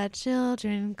all that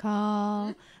children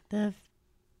call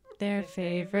their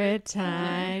favorite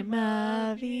time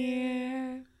of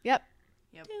year. Yep.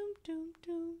 Yep. Doom,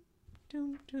 doom,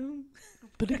 doom, doom,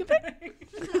 doom.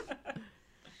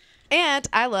 And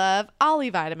I love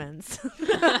Ollie vitamins. Those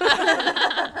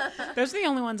are the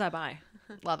only ones I buy.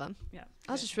 Love them. Yeah.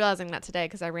 I was just realizing that today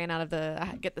because I ran out of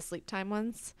I get the sleep time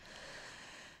ones.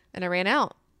 And I ran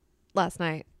out last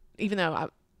night, even though I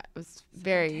was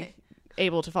very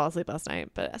able to fall asleep last night,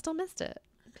 but I still missed it.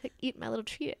 Eat my little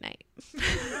treat at night.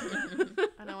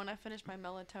 I know when I finished my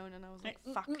melatonin, I was like,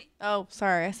 fuck. Oh,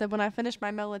 sorry. I said when I finished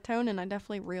my melatonin, I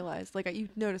definitely realized, like, you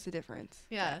notice a difference.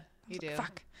 Yeah, I was you like, do.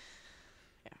 fuck.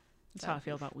 That's how I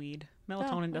feel about weed.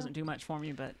 Melatonin doesn't do much for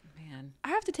me, but man. I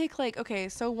have to take, like, okay,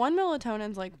 so one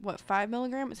melatonin's like, what, 5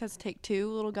 milligrams? It says to take 2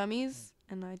 little gummies,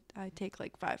 and I take,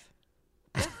 like, 5.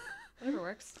 Whatever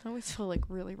works. I always feel, like,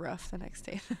 really rough the next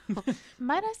day.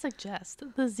 Might I suggest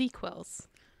the Z-Quills?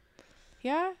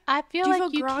 Yeah? I feel Do you like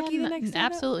feel you groggy can the next day?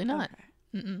 absolutely not. Okay.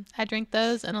 Mm-mm. I drink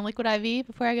those and a liquid IV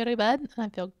before I go to bed, and I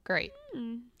feel great.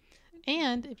 Mm.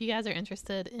 And if you guys are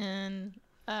interested in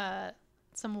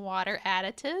some water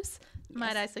additives,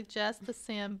 might I suggest the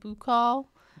Sambucol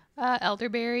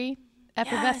elderberry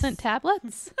effervescent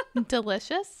tablets?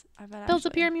 Delicious. I bet Builds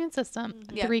up actually. your immune system.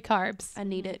 Yeah. 3 carbs. I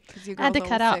need it because your I had to girl's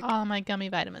cut always out sick. all my gummy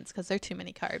vitamins because they're too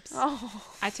many carbs. Oh.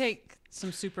 I take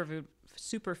some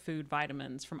superfood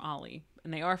vitamins from Ollie,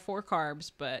 and they are 4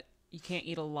 carbs, but you can't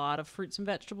eat a lot of fruits and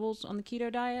vegetables on the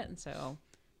keto diet, and so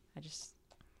I just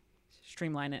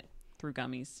streamline it through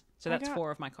gummies. So I that's got,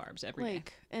 4 of my carbs every day.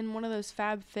 Like in one of those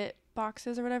Fab Fit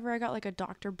boxes or whatever, I got like a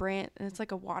Dr. Brandt, and it's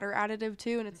like a water additive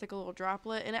too, and it's like a little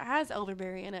droplet, and it has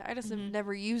elderberry in it. I just have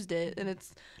never used it, and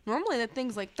it's normally that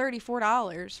thing's like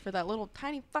 $34 for that little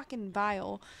tiny fucking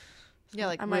vial. So Yeah,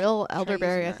 like I might real try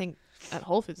elderberry, using I that. think at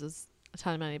Whole Foods is a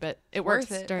ton of money, but it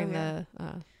worth works it. during Oh, yeah.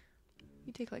 the.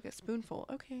 You take like a spoonful.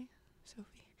 Okay,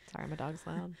 Sophie. Sorry, my dog's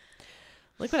loud.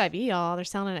 Liquid IV, y'all. They're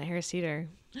selling it at Harris Teeter.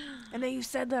 And then you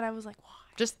said that, I was like, wow.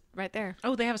 Just right there.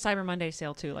 Oh, they have a Cyber Monday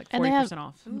sale too, like And they have- 40%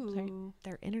 off. Ooh.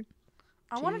 They're inner.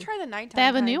 I want to try the nighttime. They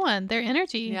have a kind. new one. Their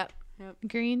energy Yep.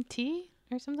 green tea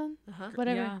or something. Uh-huh.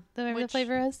 Whatever, Yeah. whatever the Which-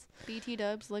 flavor is. BT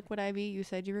Dubs Liquid IV. You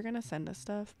said you were gonna send us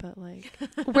stuff, but like,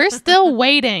 We're still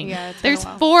waiting. Yeah, it's been a There's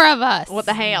while. 4 of us. What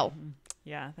the hell?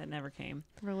 Yeah, that never came.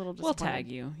 we're a little We'll disappointed. tag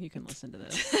you. You can listen to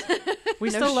this. We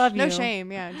No still love you. No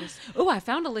shame. Yeah, just Oh, I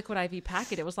found a Liquid IV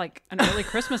packet. It was like an early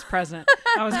Christmas present.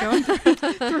 I was going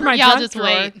through my Y'all junk just drawer.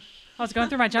 wait. I was going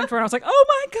through my junk drawer and I was like, oh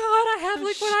my God, I have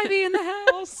Liquid IV in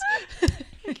the house.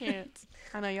 I can't.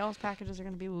 I know y'all's packages are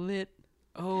gonna be lit.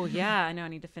 Oh, yeah. I know. I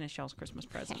need to finish y'all's Christmas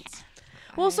presents.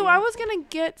 Well, so I was gonna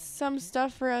get some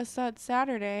stuff for us that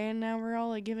Saturday, and now we're all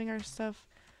like giving our stuff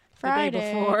Friday, The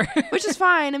day before. which is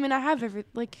fine. I mean, I have I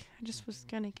just was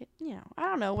gonna get, I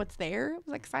don't know what's there. I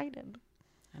was excited.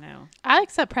 I know. I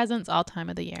accept presents all time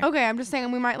of the year. Okay, I'm just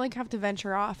saying we might like have to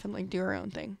venture off and like do our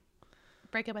own thing.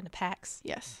 Break up into packs.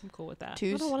 Yes, I'm cool with that. I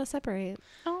twos. don't want to separate.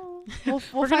 Oh. We'll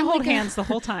We're going to find, hold like, a- hands the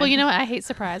whole time. Well, you know what? I hate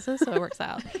surprises, so it works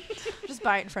out. Just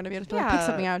buy it in front of you. Just be like, pick Yeah.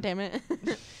 something out, damn it.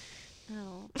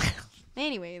 Oh.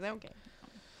 Anyways, okay.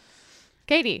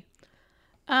 Katie.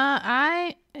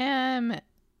 I am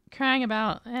crying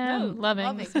about and No, loving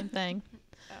loving. the same thing.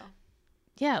 Oh.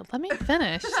 Yeah, let me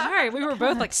finish. Sorry, we were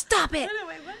both like, stop it.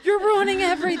 You're ruining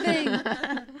everything.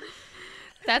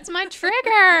 That's my trigger.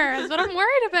 That's what I'm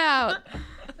worried about.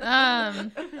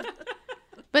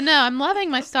 But no, I'm loving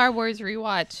my Star Wars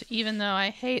rewatch, even though I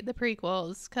hate the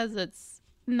prequels, because it's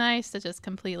nice to just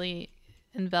completely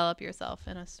envelop yourself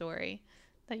in a story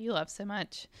that you love so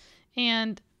much.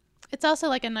 And it's also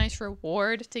like a nice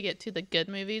reward to get to the good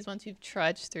movies once you've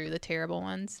trudged through the terrible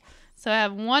ones. So I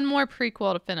have one more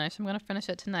prequel to finish. I'm going to finish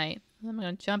it tonight. I'm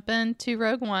going to jump into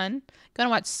Rogue One. Going to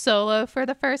watch Solo for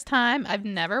the first time. I've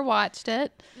never watched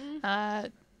it.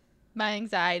 my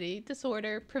anxiety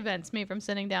disorder prevents me from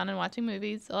sitting down and watching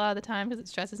movies a lot of the time because it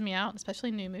stresses me out,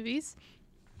 especially new movies.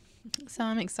 So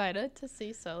I'm excited to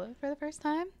see Solo for the first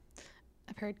time.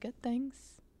 I've heard good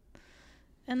things.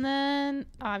 And then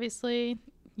obviously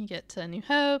you get to New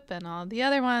Hope and all the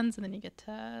other ones, and then you get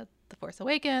to The Force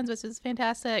Awakens, which is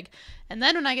fantastic. And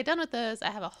then when I get done with those, I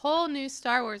have a whole new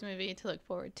Star Wars movie to look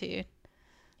forward to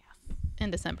in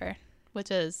December,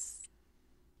 which is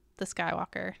The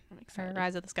Skywalker, or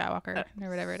Rise of the Skywalker, or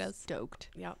whatever it is. Stoked.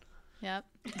 Yep. Yep.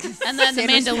 And then The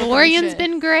Santa's Mandalorian's shit.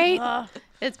 been great.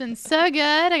 It's been so good.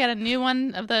 I got a new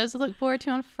one of those to look forward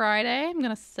to on Friday. I'm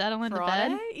going to settle into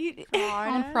bed.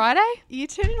 On Friday? You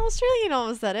turned Australian all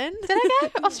of a sudden. Did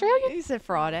I go Australian? You said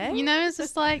Friday. You know, it's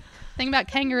just like thing about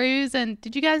kangaroos. And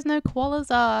did you guys know koalas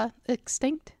are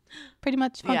extinct? Pretty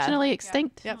much Yeah. functionally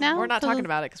extinct Yep. now? We're not So talking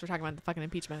about it because we're talking about the fucking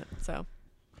impeachment. So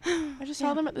I just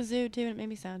saw them at the zoo too, and it made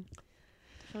me sad.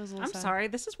 It was a little I'm sad. sorry.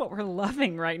 This is what we're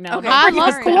loving right now. Okay. Don't I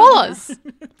bring love us down. koalas.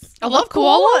 I love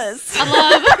koalas.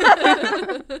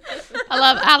 I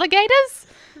love alligators.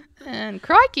 And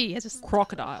crikey,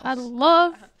 Crocodiles. I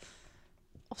love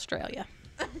Australia.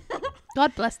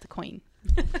 God bless the Queen.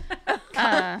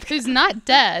 Who's not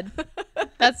dead.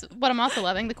 That's what I'm also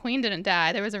loving. The Queen didn't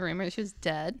die. There was a rumor that she was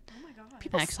dead. Oh my god.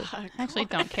 People Actually, suck. I actually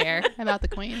don't care about the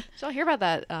Queen. Did y'all hear about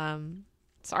that?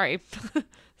 Sorry,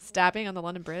 stabbing on the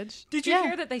London Bridge. Did you Yeah.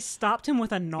 hear that they stopped him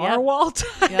with a narwhal?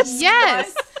 Yep.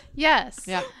 Yes. Yes.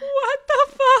 Yep. What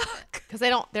the fuck? Because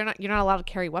you're not allowed to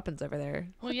carry weapons over there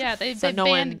Well, yeah, they So no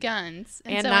banned one- guns.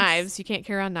 and so knives. You can't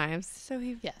carry around knives. So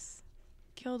he Yes.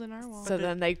 killed a narwhal. So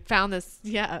then they found this.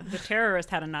 Yeah. The terrorist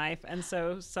had a knife, and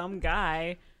so some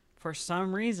guy, for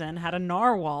some reason, had a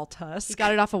narwhal tusk. He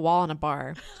got it off a wall in a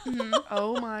bar.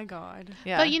 Oh my god.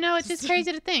 Yeah. But you know, it's just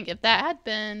crazy to think if that had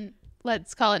been,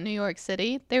 let's call it New York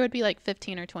City, there would be like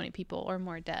 15 or 20 people or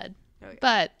more dead. Oh, yeah.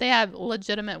 But they have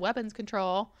legitimate weapons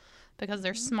control because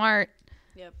they're smart,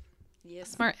 Yep. Yes.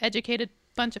 smart, educated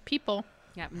bunch of people.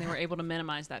 Yeah, and they were able to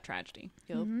minimize that tragedy.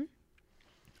 Yep. Mhm.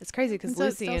 It's crazy because And so it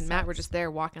Lucy still and Matt were sucks. just there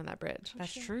walking on that bridge.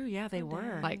 That's true. Yeah, they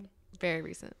were. Like very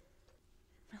recent.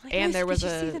 Like, And Lucy, there was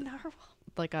did you see a- the narwhal?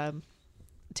 Like a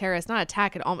terrorist, not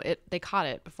attack. They caught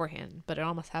it beforehand, but it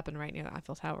almost happened right near the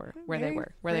Eiffel Tower where they got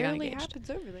Rarely engaged. happens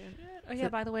over there. Oh yeah.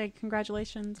 By the way,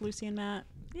 congratulations, Lucy and Matt.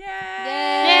 Yay!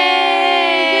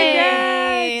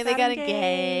 Yay! They Congrats, got got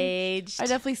engaged. I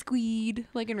definitely squeed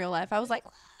like in real life. I was like,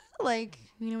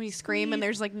 you know when you scream and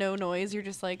there's like no noise, you're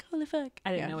just like, holy fuck.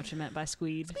 I didn't know what you meant by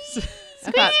squeed.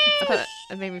 I thought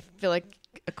it made me feel like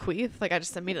a queef. Like I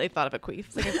just immediately thought of a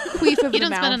queef. Like Queef of You the don't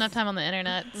mouth. spend enough time on the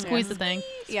internet. Squeeze the thing.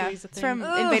 Yeah, Squeeze the it's thing. from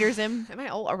Invader Zim. am I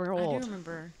old? Are we I do old?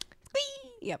 remember.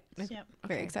 Yep. Yep.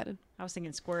 Very Okay. excited. I was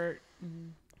thinking squirt,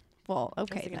 Well, I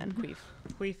was okay thinking then. Queef.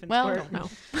 queef, and Well, squirt. No.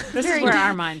 This is Very where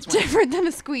our minds went. Different than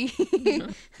a squeak.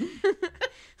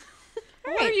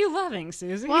 What are you loving,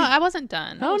 Susie? Well, I wasn't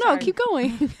done. Oh no, sorry. keep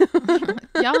going.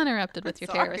 Y'all interrupted with your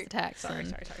Sorry. terrorist attacks. sorry. and-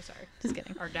 Sorry. Just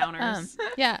kidding. Our downers.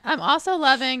 Yeah, I'm also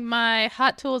loving my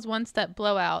Hot Tools One Step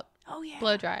Blowout Oh yeah.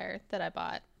 blow dryer that I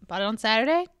bought. Bought it on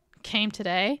Saturday, came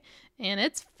today, and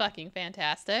it's fucking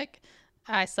fantastic.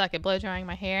 I suck at blow drying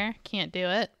my hair, can't do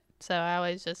it. So I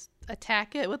always just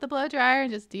attack it with the blow dryer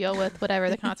and just deal with whatever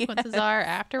the consequences are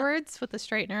afterwards with the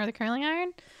straightener or the curling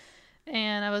iron.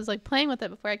 And I was like playing with it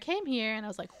before I came here, and I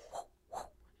was like, and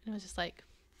it was just like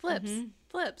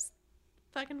flips,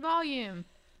 fucking volume.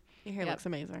 Your hair Yep. looks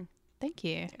amazing. Thank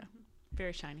you.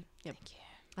 Very shiny. Thank you.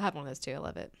 I have one of those too. I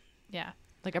love it. Yeah.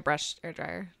 Like a brush air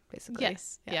dryer, basically.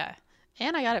 Yes. Yeah.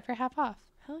 And I got it for half off.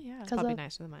 Hell yeah. It's 'Cause probably of-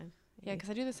 nicer than mine. Yeah, because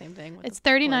I do the same thing. With It's the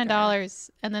blow dryer. $39,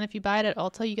 and then if you buy it at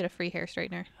Ulta, you get a free hair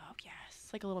straightener. Oh yes,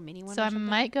 like a little mini one. So or I something.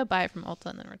 might go buy it from Ulta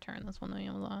and then return this one on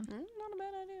Amazon. Not a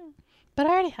bad idea. But I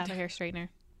already have a hair straightener.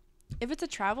 If it's a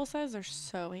travel size, they're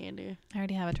so handy. I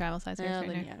already have a travel size hair Well,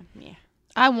 straightener. then, yeah.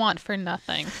 I want for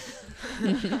nothing.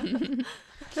 I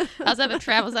also have a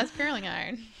travel size curling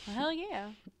iron. Well, hell yeah.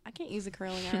 I can't use a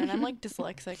curling iron. I'm like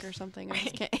dyslexic or something. I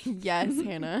just can't. Yes,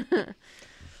 Hannah.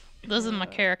 This is my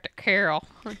character, Carol.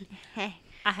 I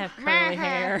have curly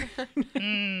hair.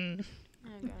 Mm. Oh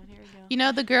god, here we go. You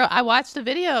know the girl, I watched a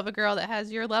video of a girl that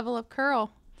has your level of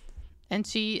curl. And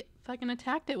she fucking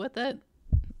attacked it with it.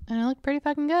 And it looked pretty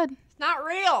fucking good. It's not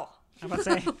real. I'm about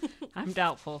to say, I'm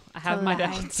doubtful. I have my lie.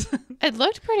 doubts. It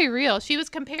looked pretty real. She was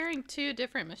comparing two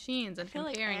different machines and feel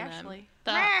like comparing Ashley.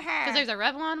 them. Because there's a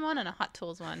Revlon one and a Hot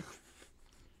Tools one.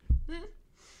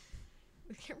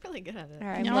 You're really good at it. All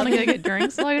right. You want to go get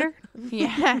drinks later?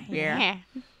 Yeah. Yeah.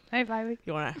 Hey, baby.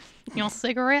 You want to You want a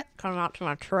cigarette? come out to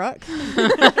my truck?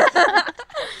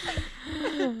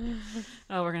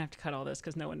 Oh, we're gonna have to cut all this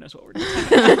because no one knows what we're doing.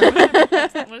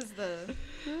 What is the?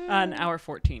 An hour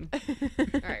 14. All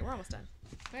right, we're almost done.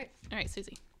 All right,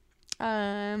 Susie.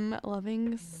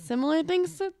 Loving similar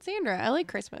things to Sandra. I like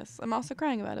Christmas. I'm also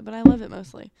crying about it, but I love it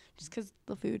mostly just because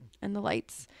the food and the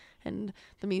lights and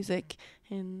the music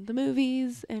and the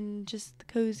movies and just the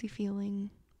cozy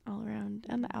feeling all around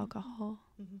and the alcohol,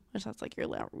 which that's like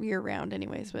year round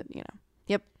anyways. But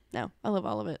yep. No, I love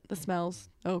all of it. The smells.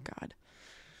 Oh God.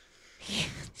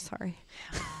 Sorry.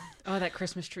 Oh, that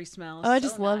Christmas tree smells. Oh, I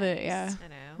just love it. Yeah. I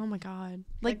know. Oh my God.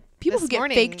 Like people this who get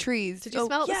morning, fake trees. did you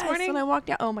smell it this yes, morning? when I walked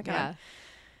out. Oh my God. Yeah.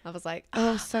 I was like,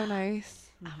 Oh, so nice.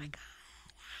 oh my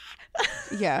God.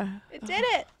 Yeah. It did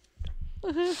it.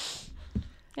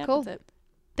 Yeah, Cool. that's it.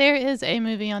 There is a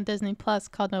movie on Disney Plus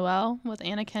called Noelle with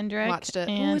Anna Kendrick. Watched it.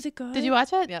 And is it good? Did you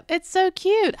watch it? Yep. It's so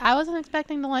cute. I wasn't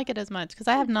expecting to like it as much because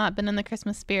I have not been in the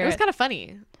Christmas It spirit. was kind of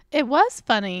funny. It was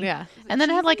funny. Yeah. And then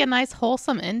it had like a nice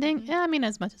wholesome ending. Yeah, I mean,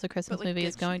 as much as a Christmas like, movie good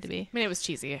is going to be. I mean, it was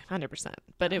cheesy, 100%,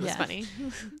 but it was Yeah. funny.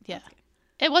 Yeah.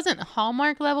 It wasn't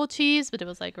Hallmark level cheese, but it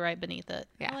was like right beneath it.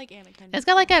 Yeah. I like Anna Kendrick. It's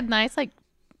got like a nice, like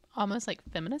almost like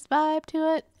feminist vibe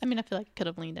to it. I mean, I feel like I could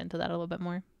have leaned into that a little bit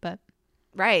more, but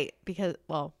Right, because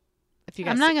if you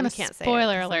guys, I'm not we gonna can't say it,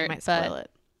 spoiler 'cause we alert, might but- spoil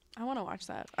it. I want to watch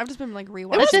that. I've just been like rewatching.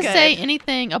 was let's just good. say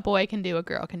anything a boy can do, a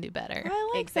girl can do better. I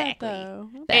like Exactly. that though.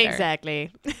 Better.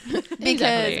 Exactly. Because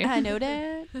Exactly. I know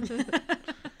that.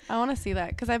 I want to see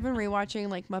that because I've been rewatching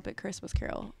like Muppet Christmas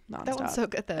Carol nonstop. That one's so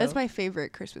good though. It's my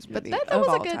favorite Christmas but movie that of was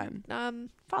all a good. time.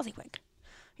 Fozzie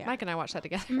Yeah. Mike and I watched that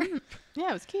together. Yeah,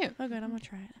 it was cute. Oh, good. I'm gonna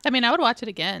try it. I mean, I would watch it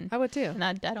again. I would too. And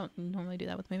I don't normally do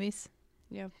that with movies.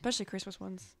 Yeah, especially Christmas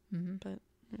ones. Hmm But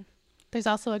There's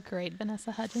also a great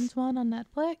Vanessa Hudgens one on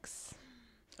Netflix.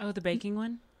 Oh, the baking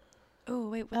one? oh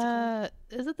wait, what's it called?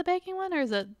 Is it the baking one or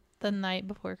is it the night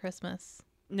before Christmas?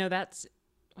 No,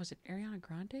 was it Ariana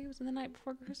Grande? Was it the night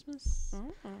before Christmas?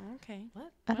 Oh, okay.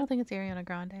 What? I don't think it's Ariana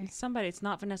Grande. Somebody. It's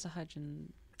not Vanessa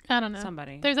Hudgens. I don't know.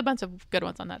 Somebody. There's a bunch of good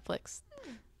ones on Netflix.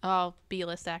 All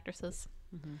B-list actresses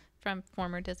Mhm. from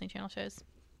former Disney Channel shows.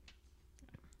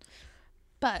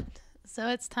 But, so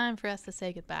it's time for us to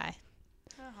say goodbye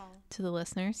to the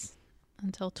listeners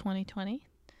until 2020.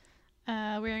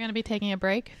 We're going to be taking a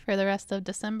break for the rest of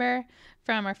December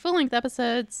from our full-length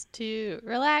episodes to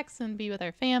relax and be with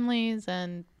our families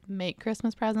and make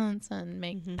Christmas presents and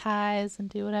make pies and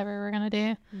do whatever we're going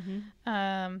to do.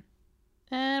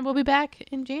 And we'll be back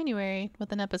in January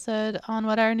with an episode on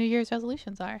what our New Year's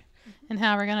resolutions are and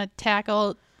how we're going to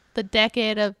tackle the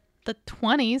decade of the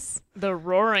 20s. The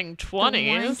Roaring The roaring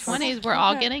 20s. 20s, we're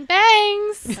all getting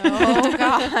bangs. Oh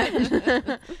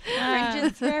God. Uh,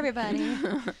 for everybody.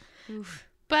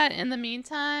 But in the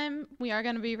meantime, we are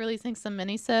going to be releasing some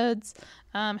minisodes.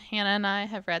 Hannah and I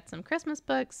have read some Christmas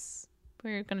books.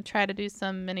 We're going to try to do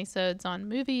some minisodes on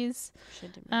movies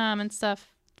and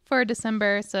stuff for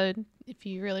December. So if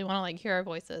you really want to like hear our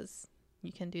voices,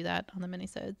 you can do that on the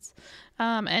minisodes.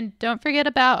 And don't forget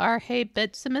about our Hey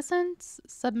Bitch submissions.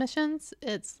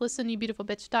 It's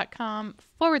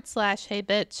listenyoubbeautifulbitch.com/Hey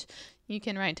Bitch. You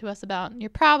can write to us about your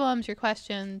problems, your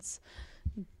questions.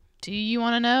 Do you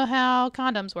want to know how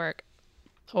condoms work?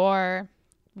 Or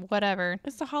whatever.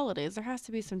 It's the holidays. There has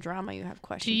to be some drama. You have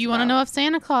questions. Do you want to know if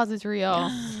Santa Claus is real?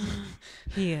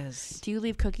 He is. Do you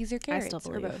leave cookies or carrots? still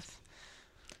or believe. both?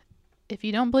 If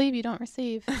you don't believe, you don't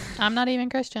receive. I'm not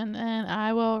even Christian, and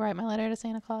I will write my letter to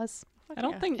Santa Claus. I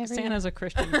don't think Every Santa's a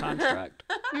Christian construct.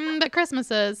 But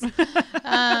Christmas is.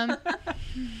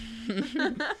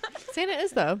 Santa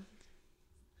is though.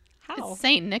 How? It's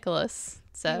Saint Nicholas.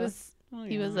 So He was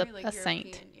he was Maybe, a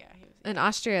saint. Yeah, he was. in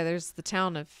Austria. There's the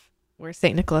town of where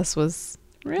Saint Nicholas was,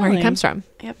 Really? where he comes from.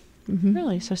 Yep.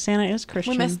 Really? So Santa is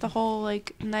Christian. We missed the whole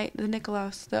like night. The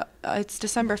Nicholas. It's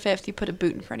December 5th. You put a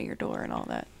boot in front of your door and all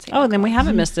that. Oh, then we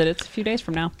haven't missed it. It's a few days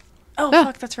from now. Oh Ah.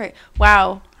 fuck, that's right.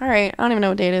 Wow. All right. I don't even know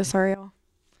what date it is. Sorry, y'all.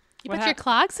 You What put your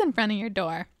clogs in front of your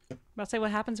door. About to say,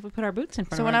 what happens if we put our boots in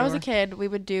front So of when our I was door? a kid, we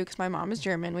would do, because my mom is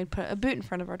German, we'd put a boot in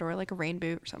front of our door, like a rain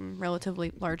boot or something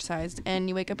relatively large sized. And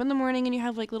you wake up in the morning and you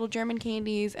have like little German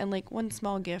candies and like one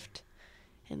small gift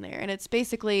in there. And it's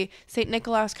basically St.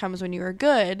 Nicholas comes when you are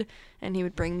good and he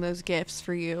would bring those gifts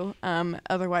for you.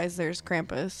 Otherwise, there's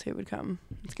Krampus who would come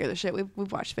and scare the shit.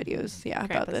 We've watched videos,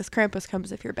 about Krampus. this. Krampus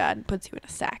comes if you're bad and puts you in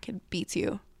a sack and beats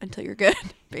you until you're good,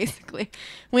 basically.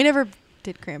 We never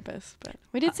did Krampus, but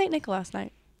we did St. Nicholas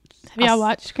night. Have y'all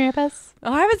watched Krampus?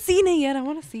 Oh, I haven't seen it yet. I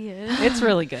want to see it. It's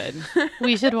really good.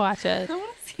 We should watch it. I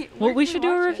want to see it. Well, Where we can should do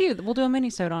a watch it? review. We'll do a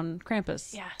mini-sode on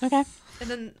Krampus. Yes. Okay. And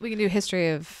then we can do history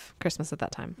of Christmas at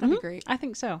that time. That'd be great. I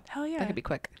think so. Hell yeah. That could be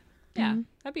quick. Yeah,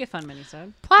 that'd be a fun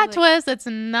mini-sode. Plot twist, it's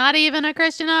not even a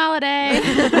Christian holiday.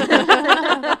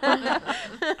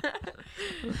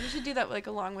 We should do that like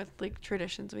along with like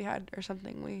traditions we had or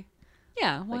something.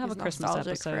 Yeah, we'll Like, have a is Christmas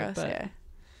nostalgic episode, for us, but yeah.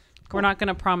 we're not going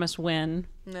to promise when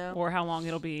No. or how long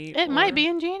it'll be. It might be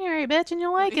in January, bitch, and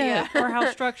you'll like Yeah. it. or how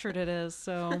structured it is.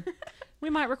 So we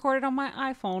might record it on my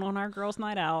iPhone on our girls'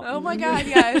 night out. Oh my God,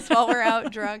 guys! While we're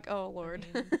out drunk, oh Lord.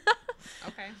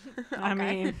 Okay. I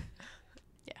mean,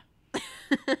 Yeah.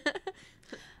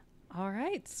 all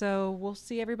right. So we'll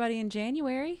see everybody in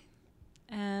January,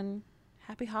 and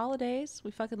happy holidays.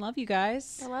 We fucking love you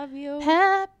guys. I love you.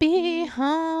 Happy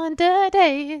Honda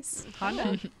days.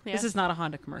 Honda. Yeah. This is not a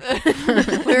Honda commercial.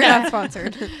 We're not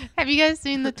sponsored. Have you guys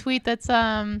seen the tweet that's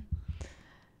I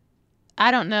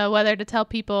don't know whether to tell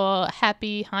people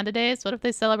happy Honda days. What if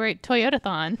they celebrate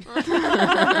Toyotathon?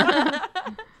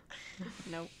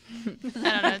 Nope.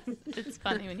 I don't know. It's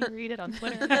funny when you read it on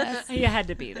Twitter. I guess. You had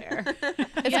to be there.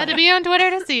 You had to be on Twitter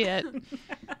to see it.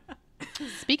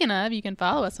 Speaking of, you can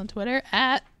follow us on Twitter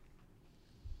at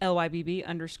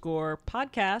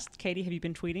LYBB_podcast. Katie, have you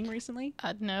been tweeting recently?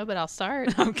 no, but I'll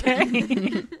start.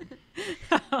 Okay.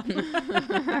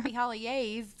 Happy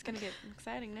holidays. It's gonna get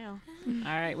exciting now. All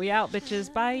right. We out,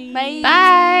 bitches. Bye. Bye.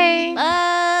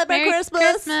 Bye. Merry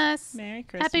Christmas. Merry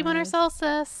Christmas. Happy winter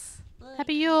solstice.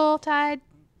 Happy Yule tide.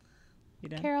 You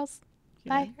done? Carols. You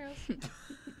Bye.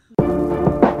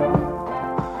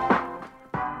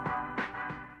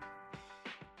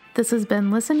 This has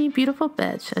been Listen You Beautiful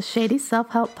Bitch, a shady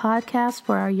self-help podcast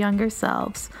for our younger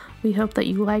selves. We hope that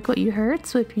you like what you heard,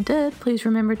 so if you did, please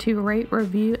remember to rate,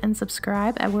 review, and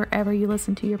subscribe at wherever you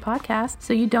listen to your podcast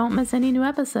so you don't miss any new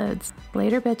episodes.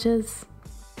 Later, bitches.